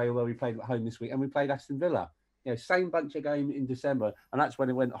Everton away, although we played at home this week. And we played Aston Villa. Same bunch of game in December, and that's when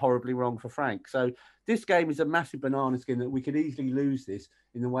it went horribly wrong for Frank. So this game is a massive banana skin that we could easily lose this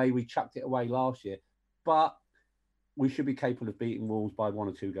in the way we chucked it away last year. But we should be capable of beating Wolves by 1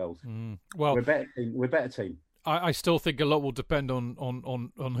 or 2 goals. Well, we're a better team. I still think a lot will depend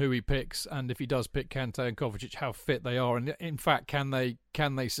on who he picks, and if he does pick Kante and Kovacic, how fit they are, and in fact, can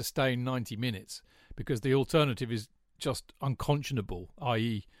they sustain 90 minutes? Because the alternative is just unconscionable,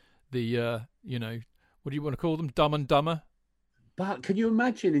 i.e., the what do you want to call them? Dumb and Dumber? But can you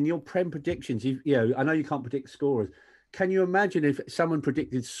imagine in your Prem predictions, I know you can't predict scorers. Can you imagine if someone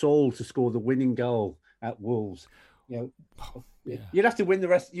predicted Saul to score the winning goal at Wolves? You'd have to win the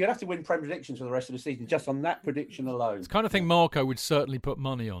rest. You'd have to win Prem predictions for the rest of the season just on that prediction alone. It's the kind of thing Marco would certainly put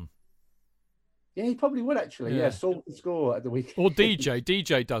money on. Yeah, he probably would actually. Yeah, Saul to score at the weekend. Or DJ.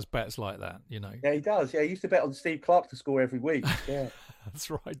 DJ does bets like that, Yeah, he does. Yeah, he used to bet on Steve Clark to score every week. Yeah.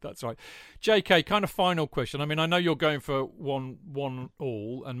 That's right. JK, kind of final question. I mean, I know you're going for 1-1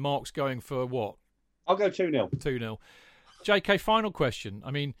 and Mark's going for what? I'll go 2-0. 2-0. JK, final question.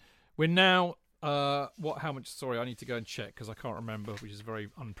 I mean, we're now how much? Sorry, I need to go and check because I can't remember, which is very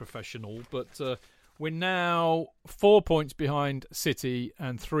unprofessional. But We're now 4 points behind City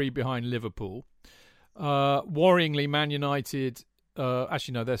and 3 behind Liverpool. Worryingly, Man United,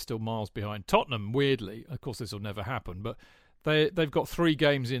 actually no, they're still miles behind. Tottenham, weirdly, of course this will never happen, but they've got 3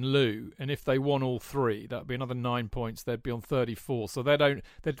 games in lieu, and if they won all 3, that'd be another 9 points. They'd be on 34, so they'd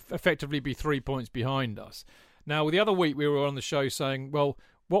effectively be 3 points behind us. Now, the other week we were on the show saying, well,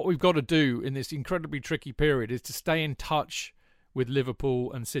 what we've got to do in this incredibly tricky period is to stay in touch with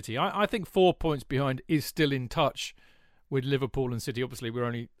Liverpool and City. I think 4 points behind is still in touch with Liverpool and City. Obviously, we're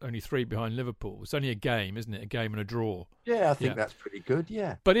only 3 behind Liverpool. It's only a game, isn't it? A game and a draw. Yeah, I think that's pretty good.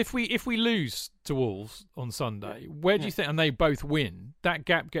 Yeah. But if we lose to Wolves on Sunday, where do you think? And they both win. That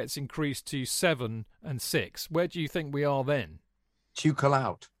gap gets increased to 7 and 6. Where do you think we are then? Tuchel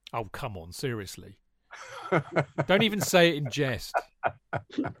out. Oh, come on, seriously. Don't even say it in jest.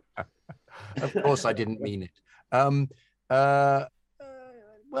 Of course, I didn't mean it. Well,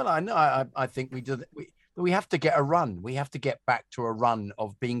 I know. I think we have to get a run. We have to get back to a run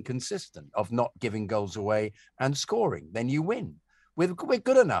of being consistent, of not giving goals away and scoring. Then you win. We're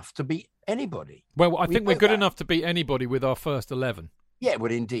good enough to beat anybody. Well, I think we're good enough to beat anybody with our first 11. Yeah,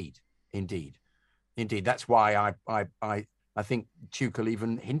 well, indeed. That's why I think Tuchel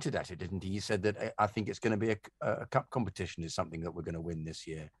even hinted at it, didn't he? He said that I think it's going to be a cup competition is something that we're going to win this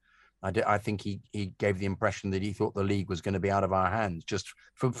year. I think he gave the impression that he thought the league was going to be out of our hands just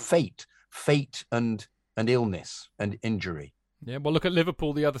from fate and illness and injury. Yeah, well, look at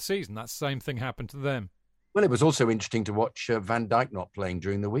Liverpool the other season. That same thing happened to them. Well, it was also interesting to watch Van Dijk not playing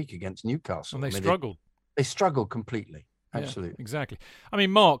during the week against Newcastle. And they struggled. They struggled completely. Absolutely. Yeah, exactly. I mean,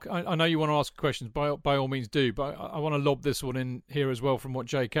 Mark, I know you want to ask questions. By all means do, but I want to lob this one in here as well from what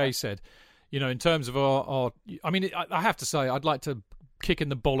JK said. You know, in terms of our I mean, I have to say, I'd like to kick in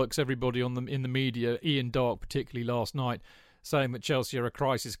the bollocks everybody in the media, Ian Darke particularly last night, saying that Chelsea are a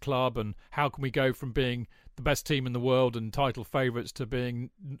crisis club and how can we go from being the best team in the world and title favourites to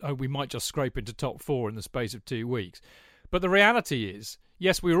being, we might just scrape into top 4 in the space of 2 weeks. But the reality is,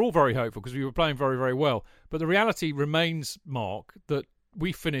 yes, we were all very hopeful because we were playing very, very well. But the reality remains, Mark, that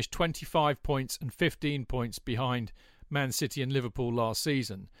we finished 25 points and 15 points behind Man City and Liverpool last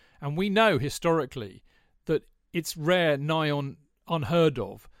season. And we know historically that it's rare, nigh on unheard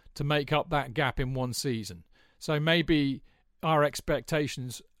of, to make up that gap in one season. So maybe our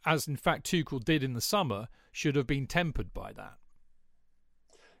expectations, as in fact Tuchel did in the summer, should have been tempered by that.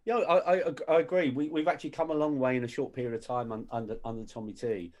 Yeah, I agree. We've actually come a long way in a short period of time under Tommy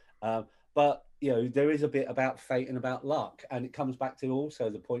T. But, you know, there is a bit about fate and about luck. And it comes back to also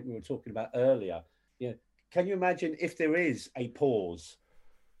the point we were talking about earlier. You know, can you imagine if there is a pause?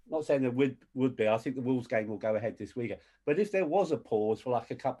 Not saying there would be. I think the Wolves game will go ahead this weekend. But if there was a pause for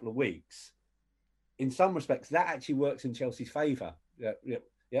like a couple of weeks, in some respects, that actually works in Chelsea's favour.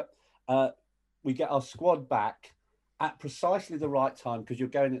 Yep. We get our squad back at precisely the right time because you're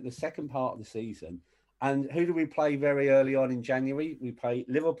going at the second part of the season. And who do we play very early on in January? We play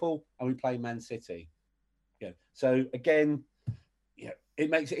Liverpool and we play Man City. Yeah. So again,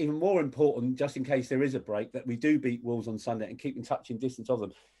 it makes it even more important, just in case there is a break, that we do beat Wolves on Sunday and keep in touching distance of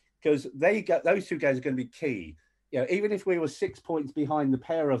them, because those 2 games are going to be key. Even if we were 6 points behind the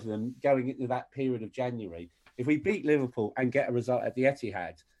pair of them going into that period of January, if we beat Liverpool and get a result at the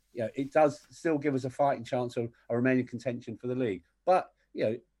Etihad, it does still give us a fighting chance of a remaining contention for the league. But,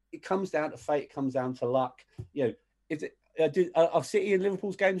 it comes down to fate, it comes down to luck. Are City and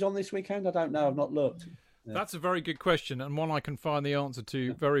Liverpool's games on this weekend? I don't know. I've not looked. Yeah. That's a very good question, and one I can find the answer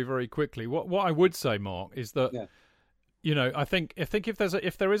to very, very quickly. What I would say, Mark, is that I think if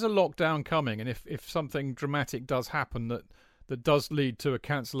there is a lockdown coming, and if something dramatic does happen that does lead to a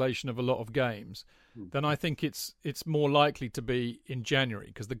cancellation of a lot of games, then I think it's more likely to be in January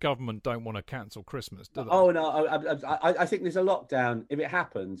because the government don't want to cancel Christmas, do they? Oh, no, I think there's a lockdown. If it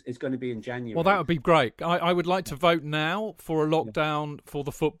happens, it's going to be in January. Well, that would be great. I would like to vote now for a lockdown for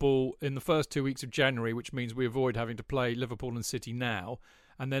the football in the first 2 weeks of January, which means we avoid having to play Liverpool and City now.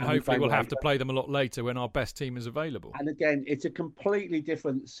 And then hopefully we'll have to play them a lot later when our best team is available. And again, it's a completely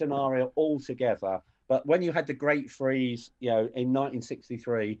different scenario altogether. But when you had the Great Freeze, in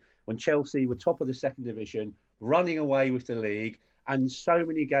 1963, when Chelsea were top of the second division, running away with the league, and so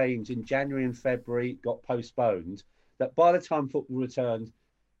many games in January and February got postponed, that by the time football returned,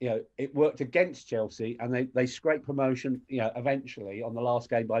 it worked against Chelsea, and they scraped promotion, eventually on the last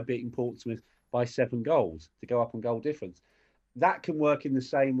game by beating Portsmouth by 7 goals to go up on goal difference. That can work in the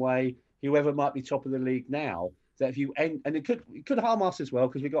same way. Whoever might be top of the league now, that if you end, and it could harm us as well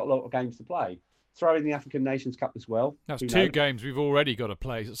because we've got a lot of games to play. Throw in the African Nations Cup as well. That's 2 games we've already got to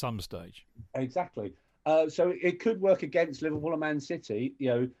play at some stage. Exactly. So it could work against Liverpool and Man City,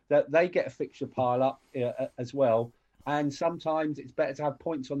 that they get a fixture pile up as well. And sometimes it's better to have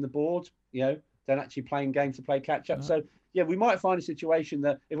points on the board, than actually playing games to play catch up. So, we might find a situation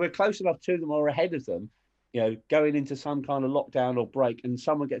that if we're close enough to them or ahead of them, going into some kind of lockdown or break and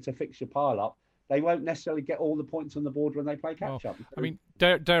someone gets a fixture pile up, they won't necessarily get all the points on the board when they play catch up. I mean,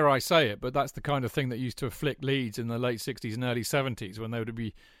 dare I say it, but that's the kind of thing that used to afflict Leeds in the late 60s and early 70s when they'd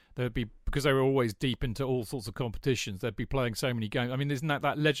be, because they were always deep into all sorts of competitions, they'd be playing so many games. I mean, isn't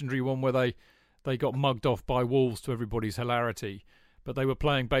that legendary one where they got mugged off by Wolves to everybody's hilarity, but they were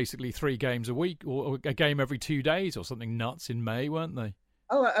playing basically 3 games a week or a game every 2 days or something nuts in May, weren't they?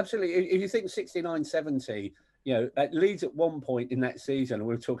 Oh, absolutely. If you think 69-70, at Leeds at one point in that season, and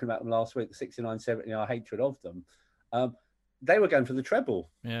we were talking about them last week, 69-70, our hatred of them, they were going for the treble.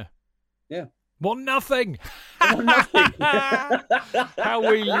 Yeah. Yeah. 1-0. 1-0. How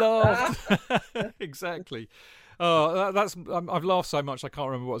we laughed. Exactly. I've laughed so much I can't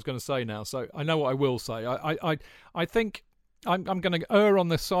remember what I was going to say now. So I know what I will say. I think I'm going to err on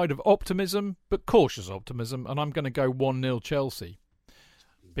the side of optimism, but cautious optimism, and I'm going to go 1-0 Chelsea,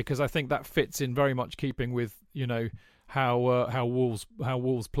 because I think that fits in very much keeping with how Wolves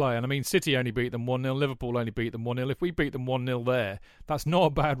play. And I mean, City only beat them 1-0, Liverpool only beat them 1-0. If we beat them 1-0 there, that's not a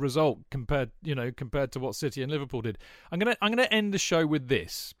bad result compared to what City and Liverpool did. I'm gonna end the show with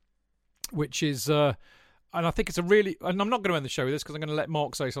this, which is and I think it's and I'm not going to end the show with this because I'm going to let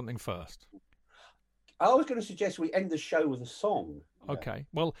Mark say something first. I was going to suggest we end the show with a song. Okay.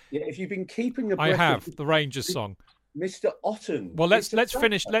 Well, if you've been keeping the I have the Rangers song. Mr. Otten. Well, let's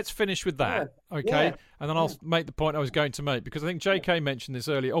finish with that, okay? Yeah. And then I'll make the point I was going to make, because I think JK mentioned this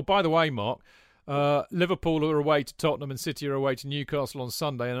earlier. Oh, by the way, Mark, Liverpool are away to Tottenham and City are away to Newcastle on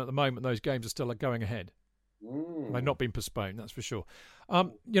Sunday, and at the moment those games are still going ahead. They've not been postponed, that's for sure.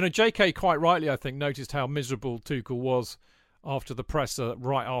 JK quite rightly, I think, noticed how miserable Tuchel was after the presser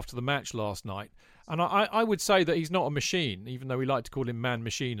right after the match last night. And I would say that he's not a machine, even though we like to call him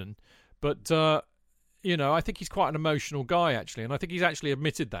man-machinen. But I think he's quite an emotional guy, actually, and I think he's actually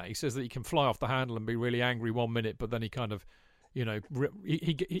admitted that. He says that he can fly off the handle and be really angry 1 minute, but then he kind of,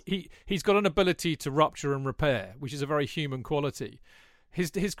 he's got an ability to rupture and repair, which is a very human quality.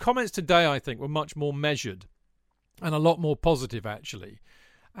 His comments today, I think, were much more measured and a lot more positive, actually.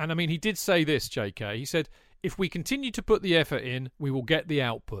 And I mean, he did say this, JK. He said, "If we continue to put the effort in, we will get the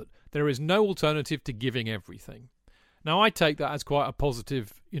output. There is no alternative to giving everything." Now, I take that as quite a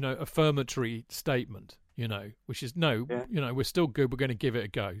positive, affirmatory statement, which is we're still good. We're going to give it a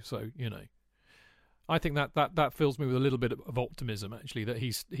go. So, I think that fills me with a little bit of optimism, actually, that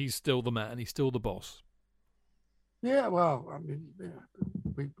he's still the man. He's still the boss. Yeah, well, I mean,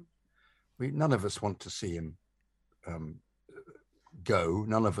 we none of us want to see him go.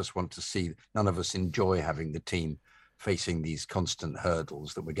 None of us enjoy having the team facing these constant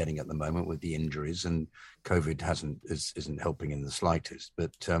hurdles that we're getting at the moment with the injuries, and COVID isn't helping in the slightest.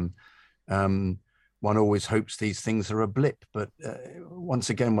 But one always hopes these things are a blip. But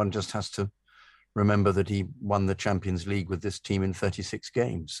once again, one just has to remember that he won the Champions League with this team in 36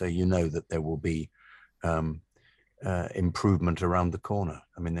 games. So that there will be improvement around the corner.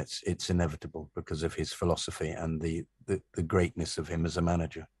 I mean, it's inevitable because of his philosophy and the greatness of him as a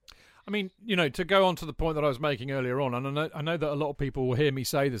manager. I mean, to go on to the point that I was making earlier on, and I know that a lot of people will hear me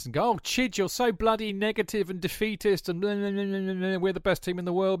say this and go, "Oh, Chidge, you're so bloody negative and defeatist, and blah, blah, blah, blah, blah, we're the best team in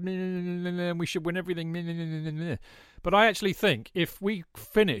the world, blah, blah, blah, blah, and we should win everything." Blah, blah, blah, blah. But I actually think if we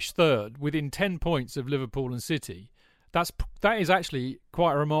finish third within 10 points of Liverpool and City, that is actually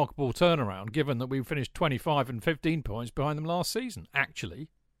quite a remarkable turnaround, given that we finished 25 and 15 points behind them last season, actually.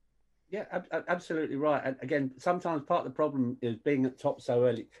 Yeah, absolutely right. And again, sometimes part of the problem is being at top so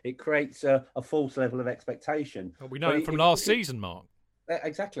early. It creates a false level of expectation. Well, we know it from last season, Mark.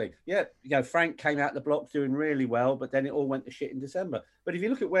 Exactly. Yeah. Frank came out the blocks doing really well, but then it all went to shit in December. But if you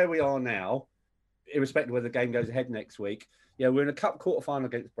look at where we are now, irrespective of whether the game goes ahead next week, we're in a cup quarter-final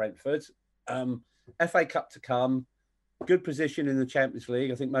against Brentford. FA Cup to come. Good position in the Champions League.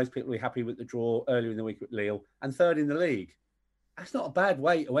 I think most people will be happy with the draw earlier in the week with Lille. And third in the league. That's not a bad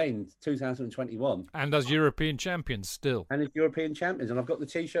way to end 2021. And as European champions still. And as European champions. And I've got the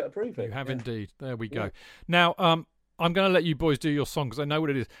T-shirt to prove it. You have indeed. There we go. Now, I'm going to let you boys do your song because I know what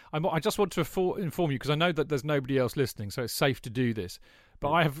it is. I just want to inform you because I know that there's nobody else listening, so it's safe to do this.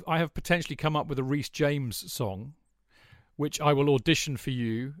 But I have potentially come up with a Reece James song, which I will audition for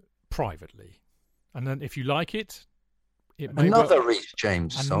you privately. And then if you like it... Another Reece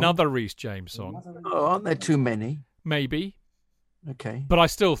James song. Another Reece James song. Oh, aren't there too many? Maybe. Okay. But I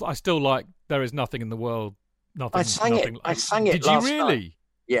still like There Is Nothing in the World. Nothing. I sang it Did last you really? Night.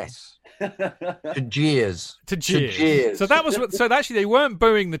 Yes. To jeers. To jeers. So that was what. So actually, they weren't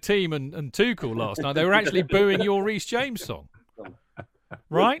booing the team and Tuchel last night. They were actually booing your Reece James song,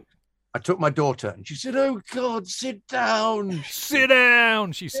 right? I took my daughter and she said, "Oh God, sit down, sit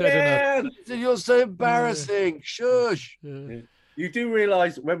down." She said, "You're so embarrassing." Shush. Yeah. You do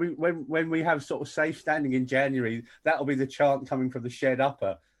realise when we have sort of safe standing in January, that'll be the chant coming from the shed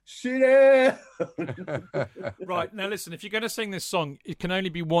upper. Sit down. Right, now listen, if you're going to sing this song, it can only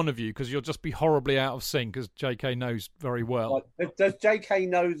be one of you because you'll just be horribly out of sync, because JK knows very well. Does JK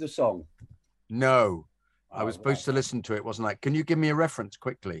know the song? No. I was supposed to listen to it, wasn't I? Can you give me a reference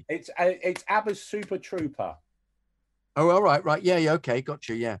quickly? It's ABBA's Super Trooper. Oh, all right. Yeah, okay, got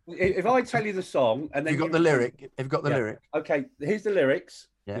you, yeah. If I tell you the song and then you've got the lyric. You've got the lyric. Okay, here's the lyrics.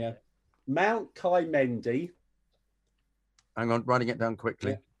 Yeah. Mount Kaimendi. Hang on, writing it down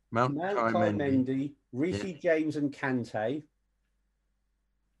quickly. Yeah. Mount Kaimendi. Reece James and Kante.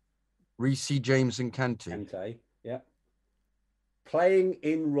 Reece James and Kante. Kante, yeah. Playing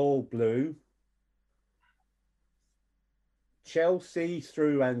in royal blue. Chelsea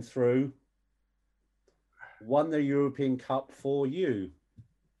through and through. Won the European Cup for you.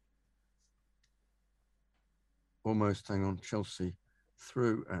 Almost, hang on. Chelsea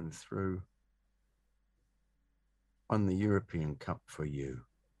through and through. Won the European Cup for you.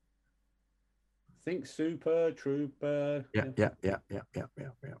 Think Super Trooper. Yeah.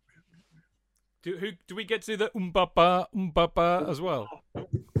 Do we get to the umbaba as well?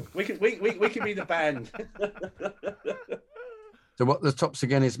 We can be the band. So what the tops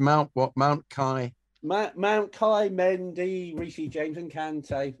again is Mount Kai. Mount Kaimendi, Reece James and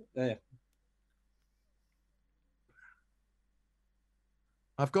Kante. There.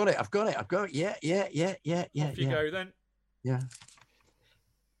 I've got it. Yeah. Off you go then. Yeah.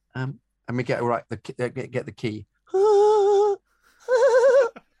 And we get right. Get the key.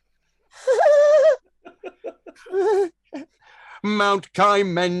 Mount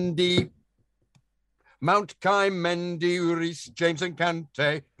Kaimendi, Reece James and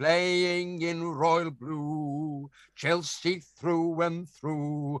Kante, playing in royal blue. Chelsea through and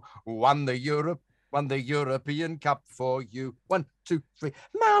through, won the European Cup for you. 1, 2, 3.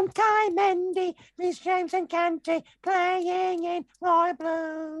 Mount Kaimendi, Reece James and Kante, playing in royal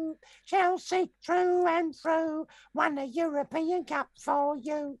blue. Chelsea through and through, won the European Cup for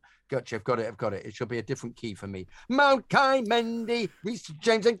you. Gotcha, I've got it. It should be a different key for me. Mount Kaimendi, Reece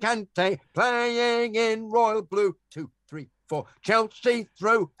James and Kante, playing in royal blue. 2, 3, 4. Chelsea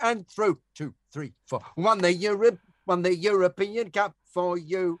through and through. 2, 3, 4. Won the European Cup for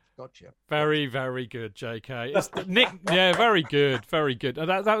you. Gotcha. Very, very good, JK. It's Nick. Yeah, very good.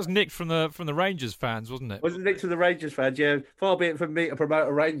 That was Nick from the Rangers fans, wasn't it? Wasn't Nick from the Rangers fans? Yeah, far be it from me to promote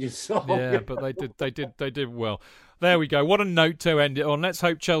a Rangers song. Yeah, but they did well. There we go. What a note to end it on. Let's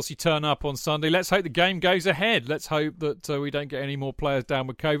hope Chelsea turn up on Sunday. Let's hope the game goes ahead. Let's hope that we don't get any more players down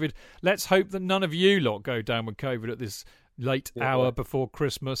with COVID. Let's hope that none of you lot go down with COVID at this late hour before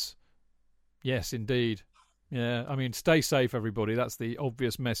Christmas. Yes, indeed. Yeah, I mean, stay safe, everybody. That's the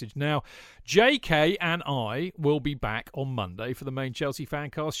obvious message. Now, JK and I will be back on Monday for the main Chelsea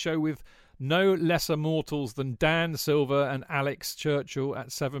Fancast show with no lesser mortals than Dan Silver and Alex Churchill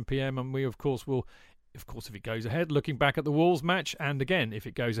at 7 p.m. And we, of course, will... Of course, if it goes ahead, looking back at the Wolves match, and again, if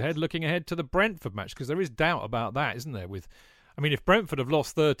it goes ahead, looking ahead to the Brentford match, because there is doubt about that, isn't there? If Brentford have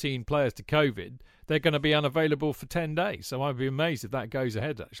lost 13 players to COVID, they're going to be unavailable for 10 days. So I'd be amazed if that goes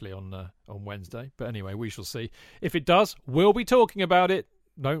ahead, actually, on Wednesday. But anyway, we shall see. If it does, we'll be talking about it.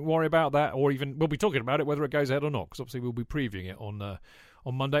 Don't worry about that, or even we'll be talking about it whether it goes ahead or not, because obviously we'll be previewing it on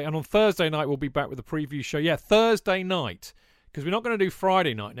Monday. And on Thursday night, we'll be back with a preview show. Yeah, Thursday night, because we're not going to do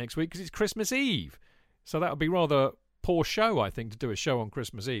Friday night next week because it's Christmas Eve. So that would be rather poor show, I think, to do a show on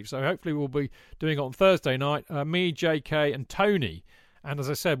Christmas Eve. So hopefully we'll be doing it on Thursday night. Me, JK and Tony. And as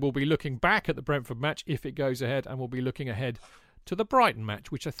I said, we'll be looking back at the Brentford match if it goes ahead. And we'll be looking ahead to the Brighton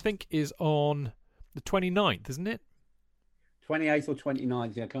match, which I think is on the 29th, isn't it? 28th or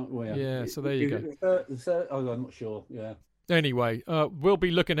 29th, yeah. Yeah, so there you go. I'm not sure, yeah. Anyway, we'll be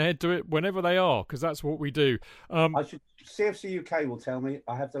looking ahead to it whenever they are, because that's what we do. CFC UK will tell me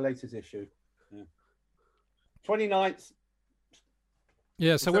I have the latest issue. Yeah. 29th.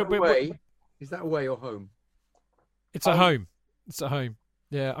 Yeah, so is that away or home? It's at home. It's at home.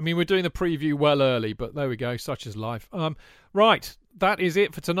 Yeah, I mean, we're doing the preview well early, but there we go. Such is life. Right, that is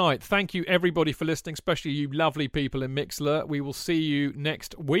it for tonight. Thank you, everybody, for listening, especially you lovely people in Mixlr. We will see you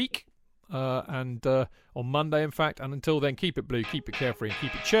next week, and on Monday, in fact. And until then, keep it blue, keep it carefree, and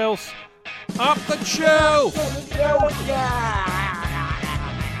keep it Chelsea. Up the Chelsea!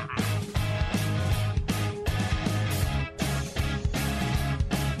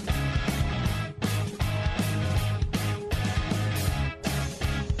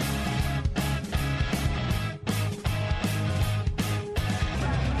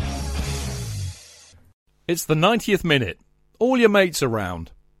 It's the 90th minute. All your mates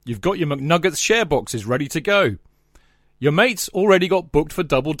around. You've got your McNuggets share boxes ready to go. Your mates already got booked for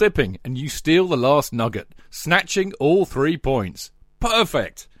double dipping, and you steal the last nugget, snatching all 3 points.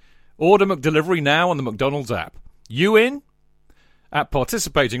 Perfect! Order McDelivery now on the McDonald's app. You in? At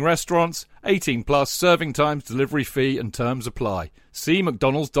participating restaurants, 18 plus, serving times, delivery fee and terms apply. See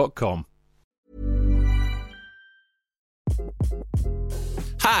mcdonalds.com.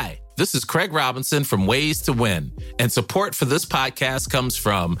 Hi, this is Craig Robinson from Ways to Win, and support for this podcast comes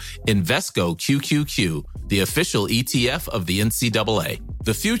from Invesco QQQ, the official ETF of the NCAA.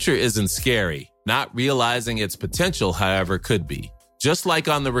 The future isn't scary. Not realizing its potential, however, could be. Just like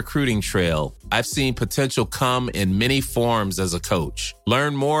on the recruiting trail, I've seen potential come in many forms as a coach.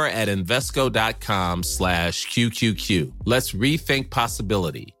 Learn more at Invesco.com/QQQ. Let's rethink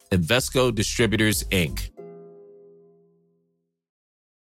possibility. Invesco Distributors, Inc.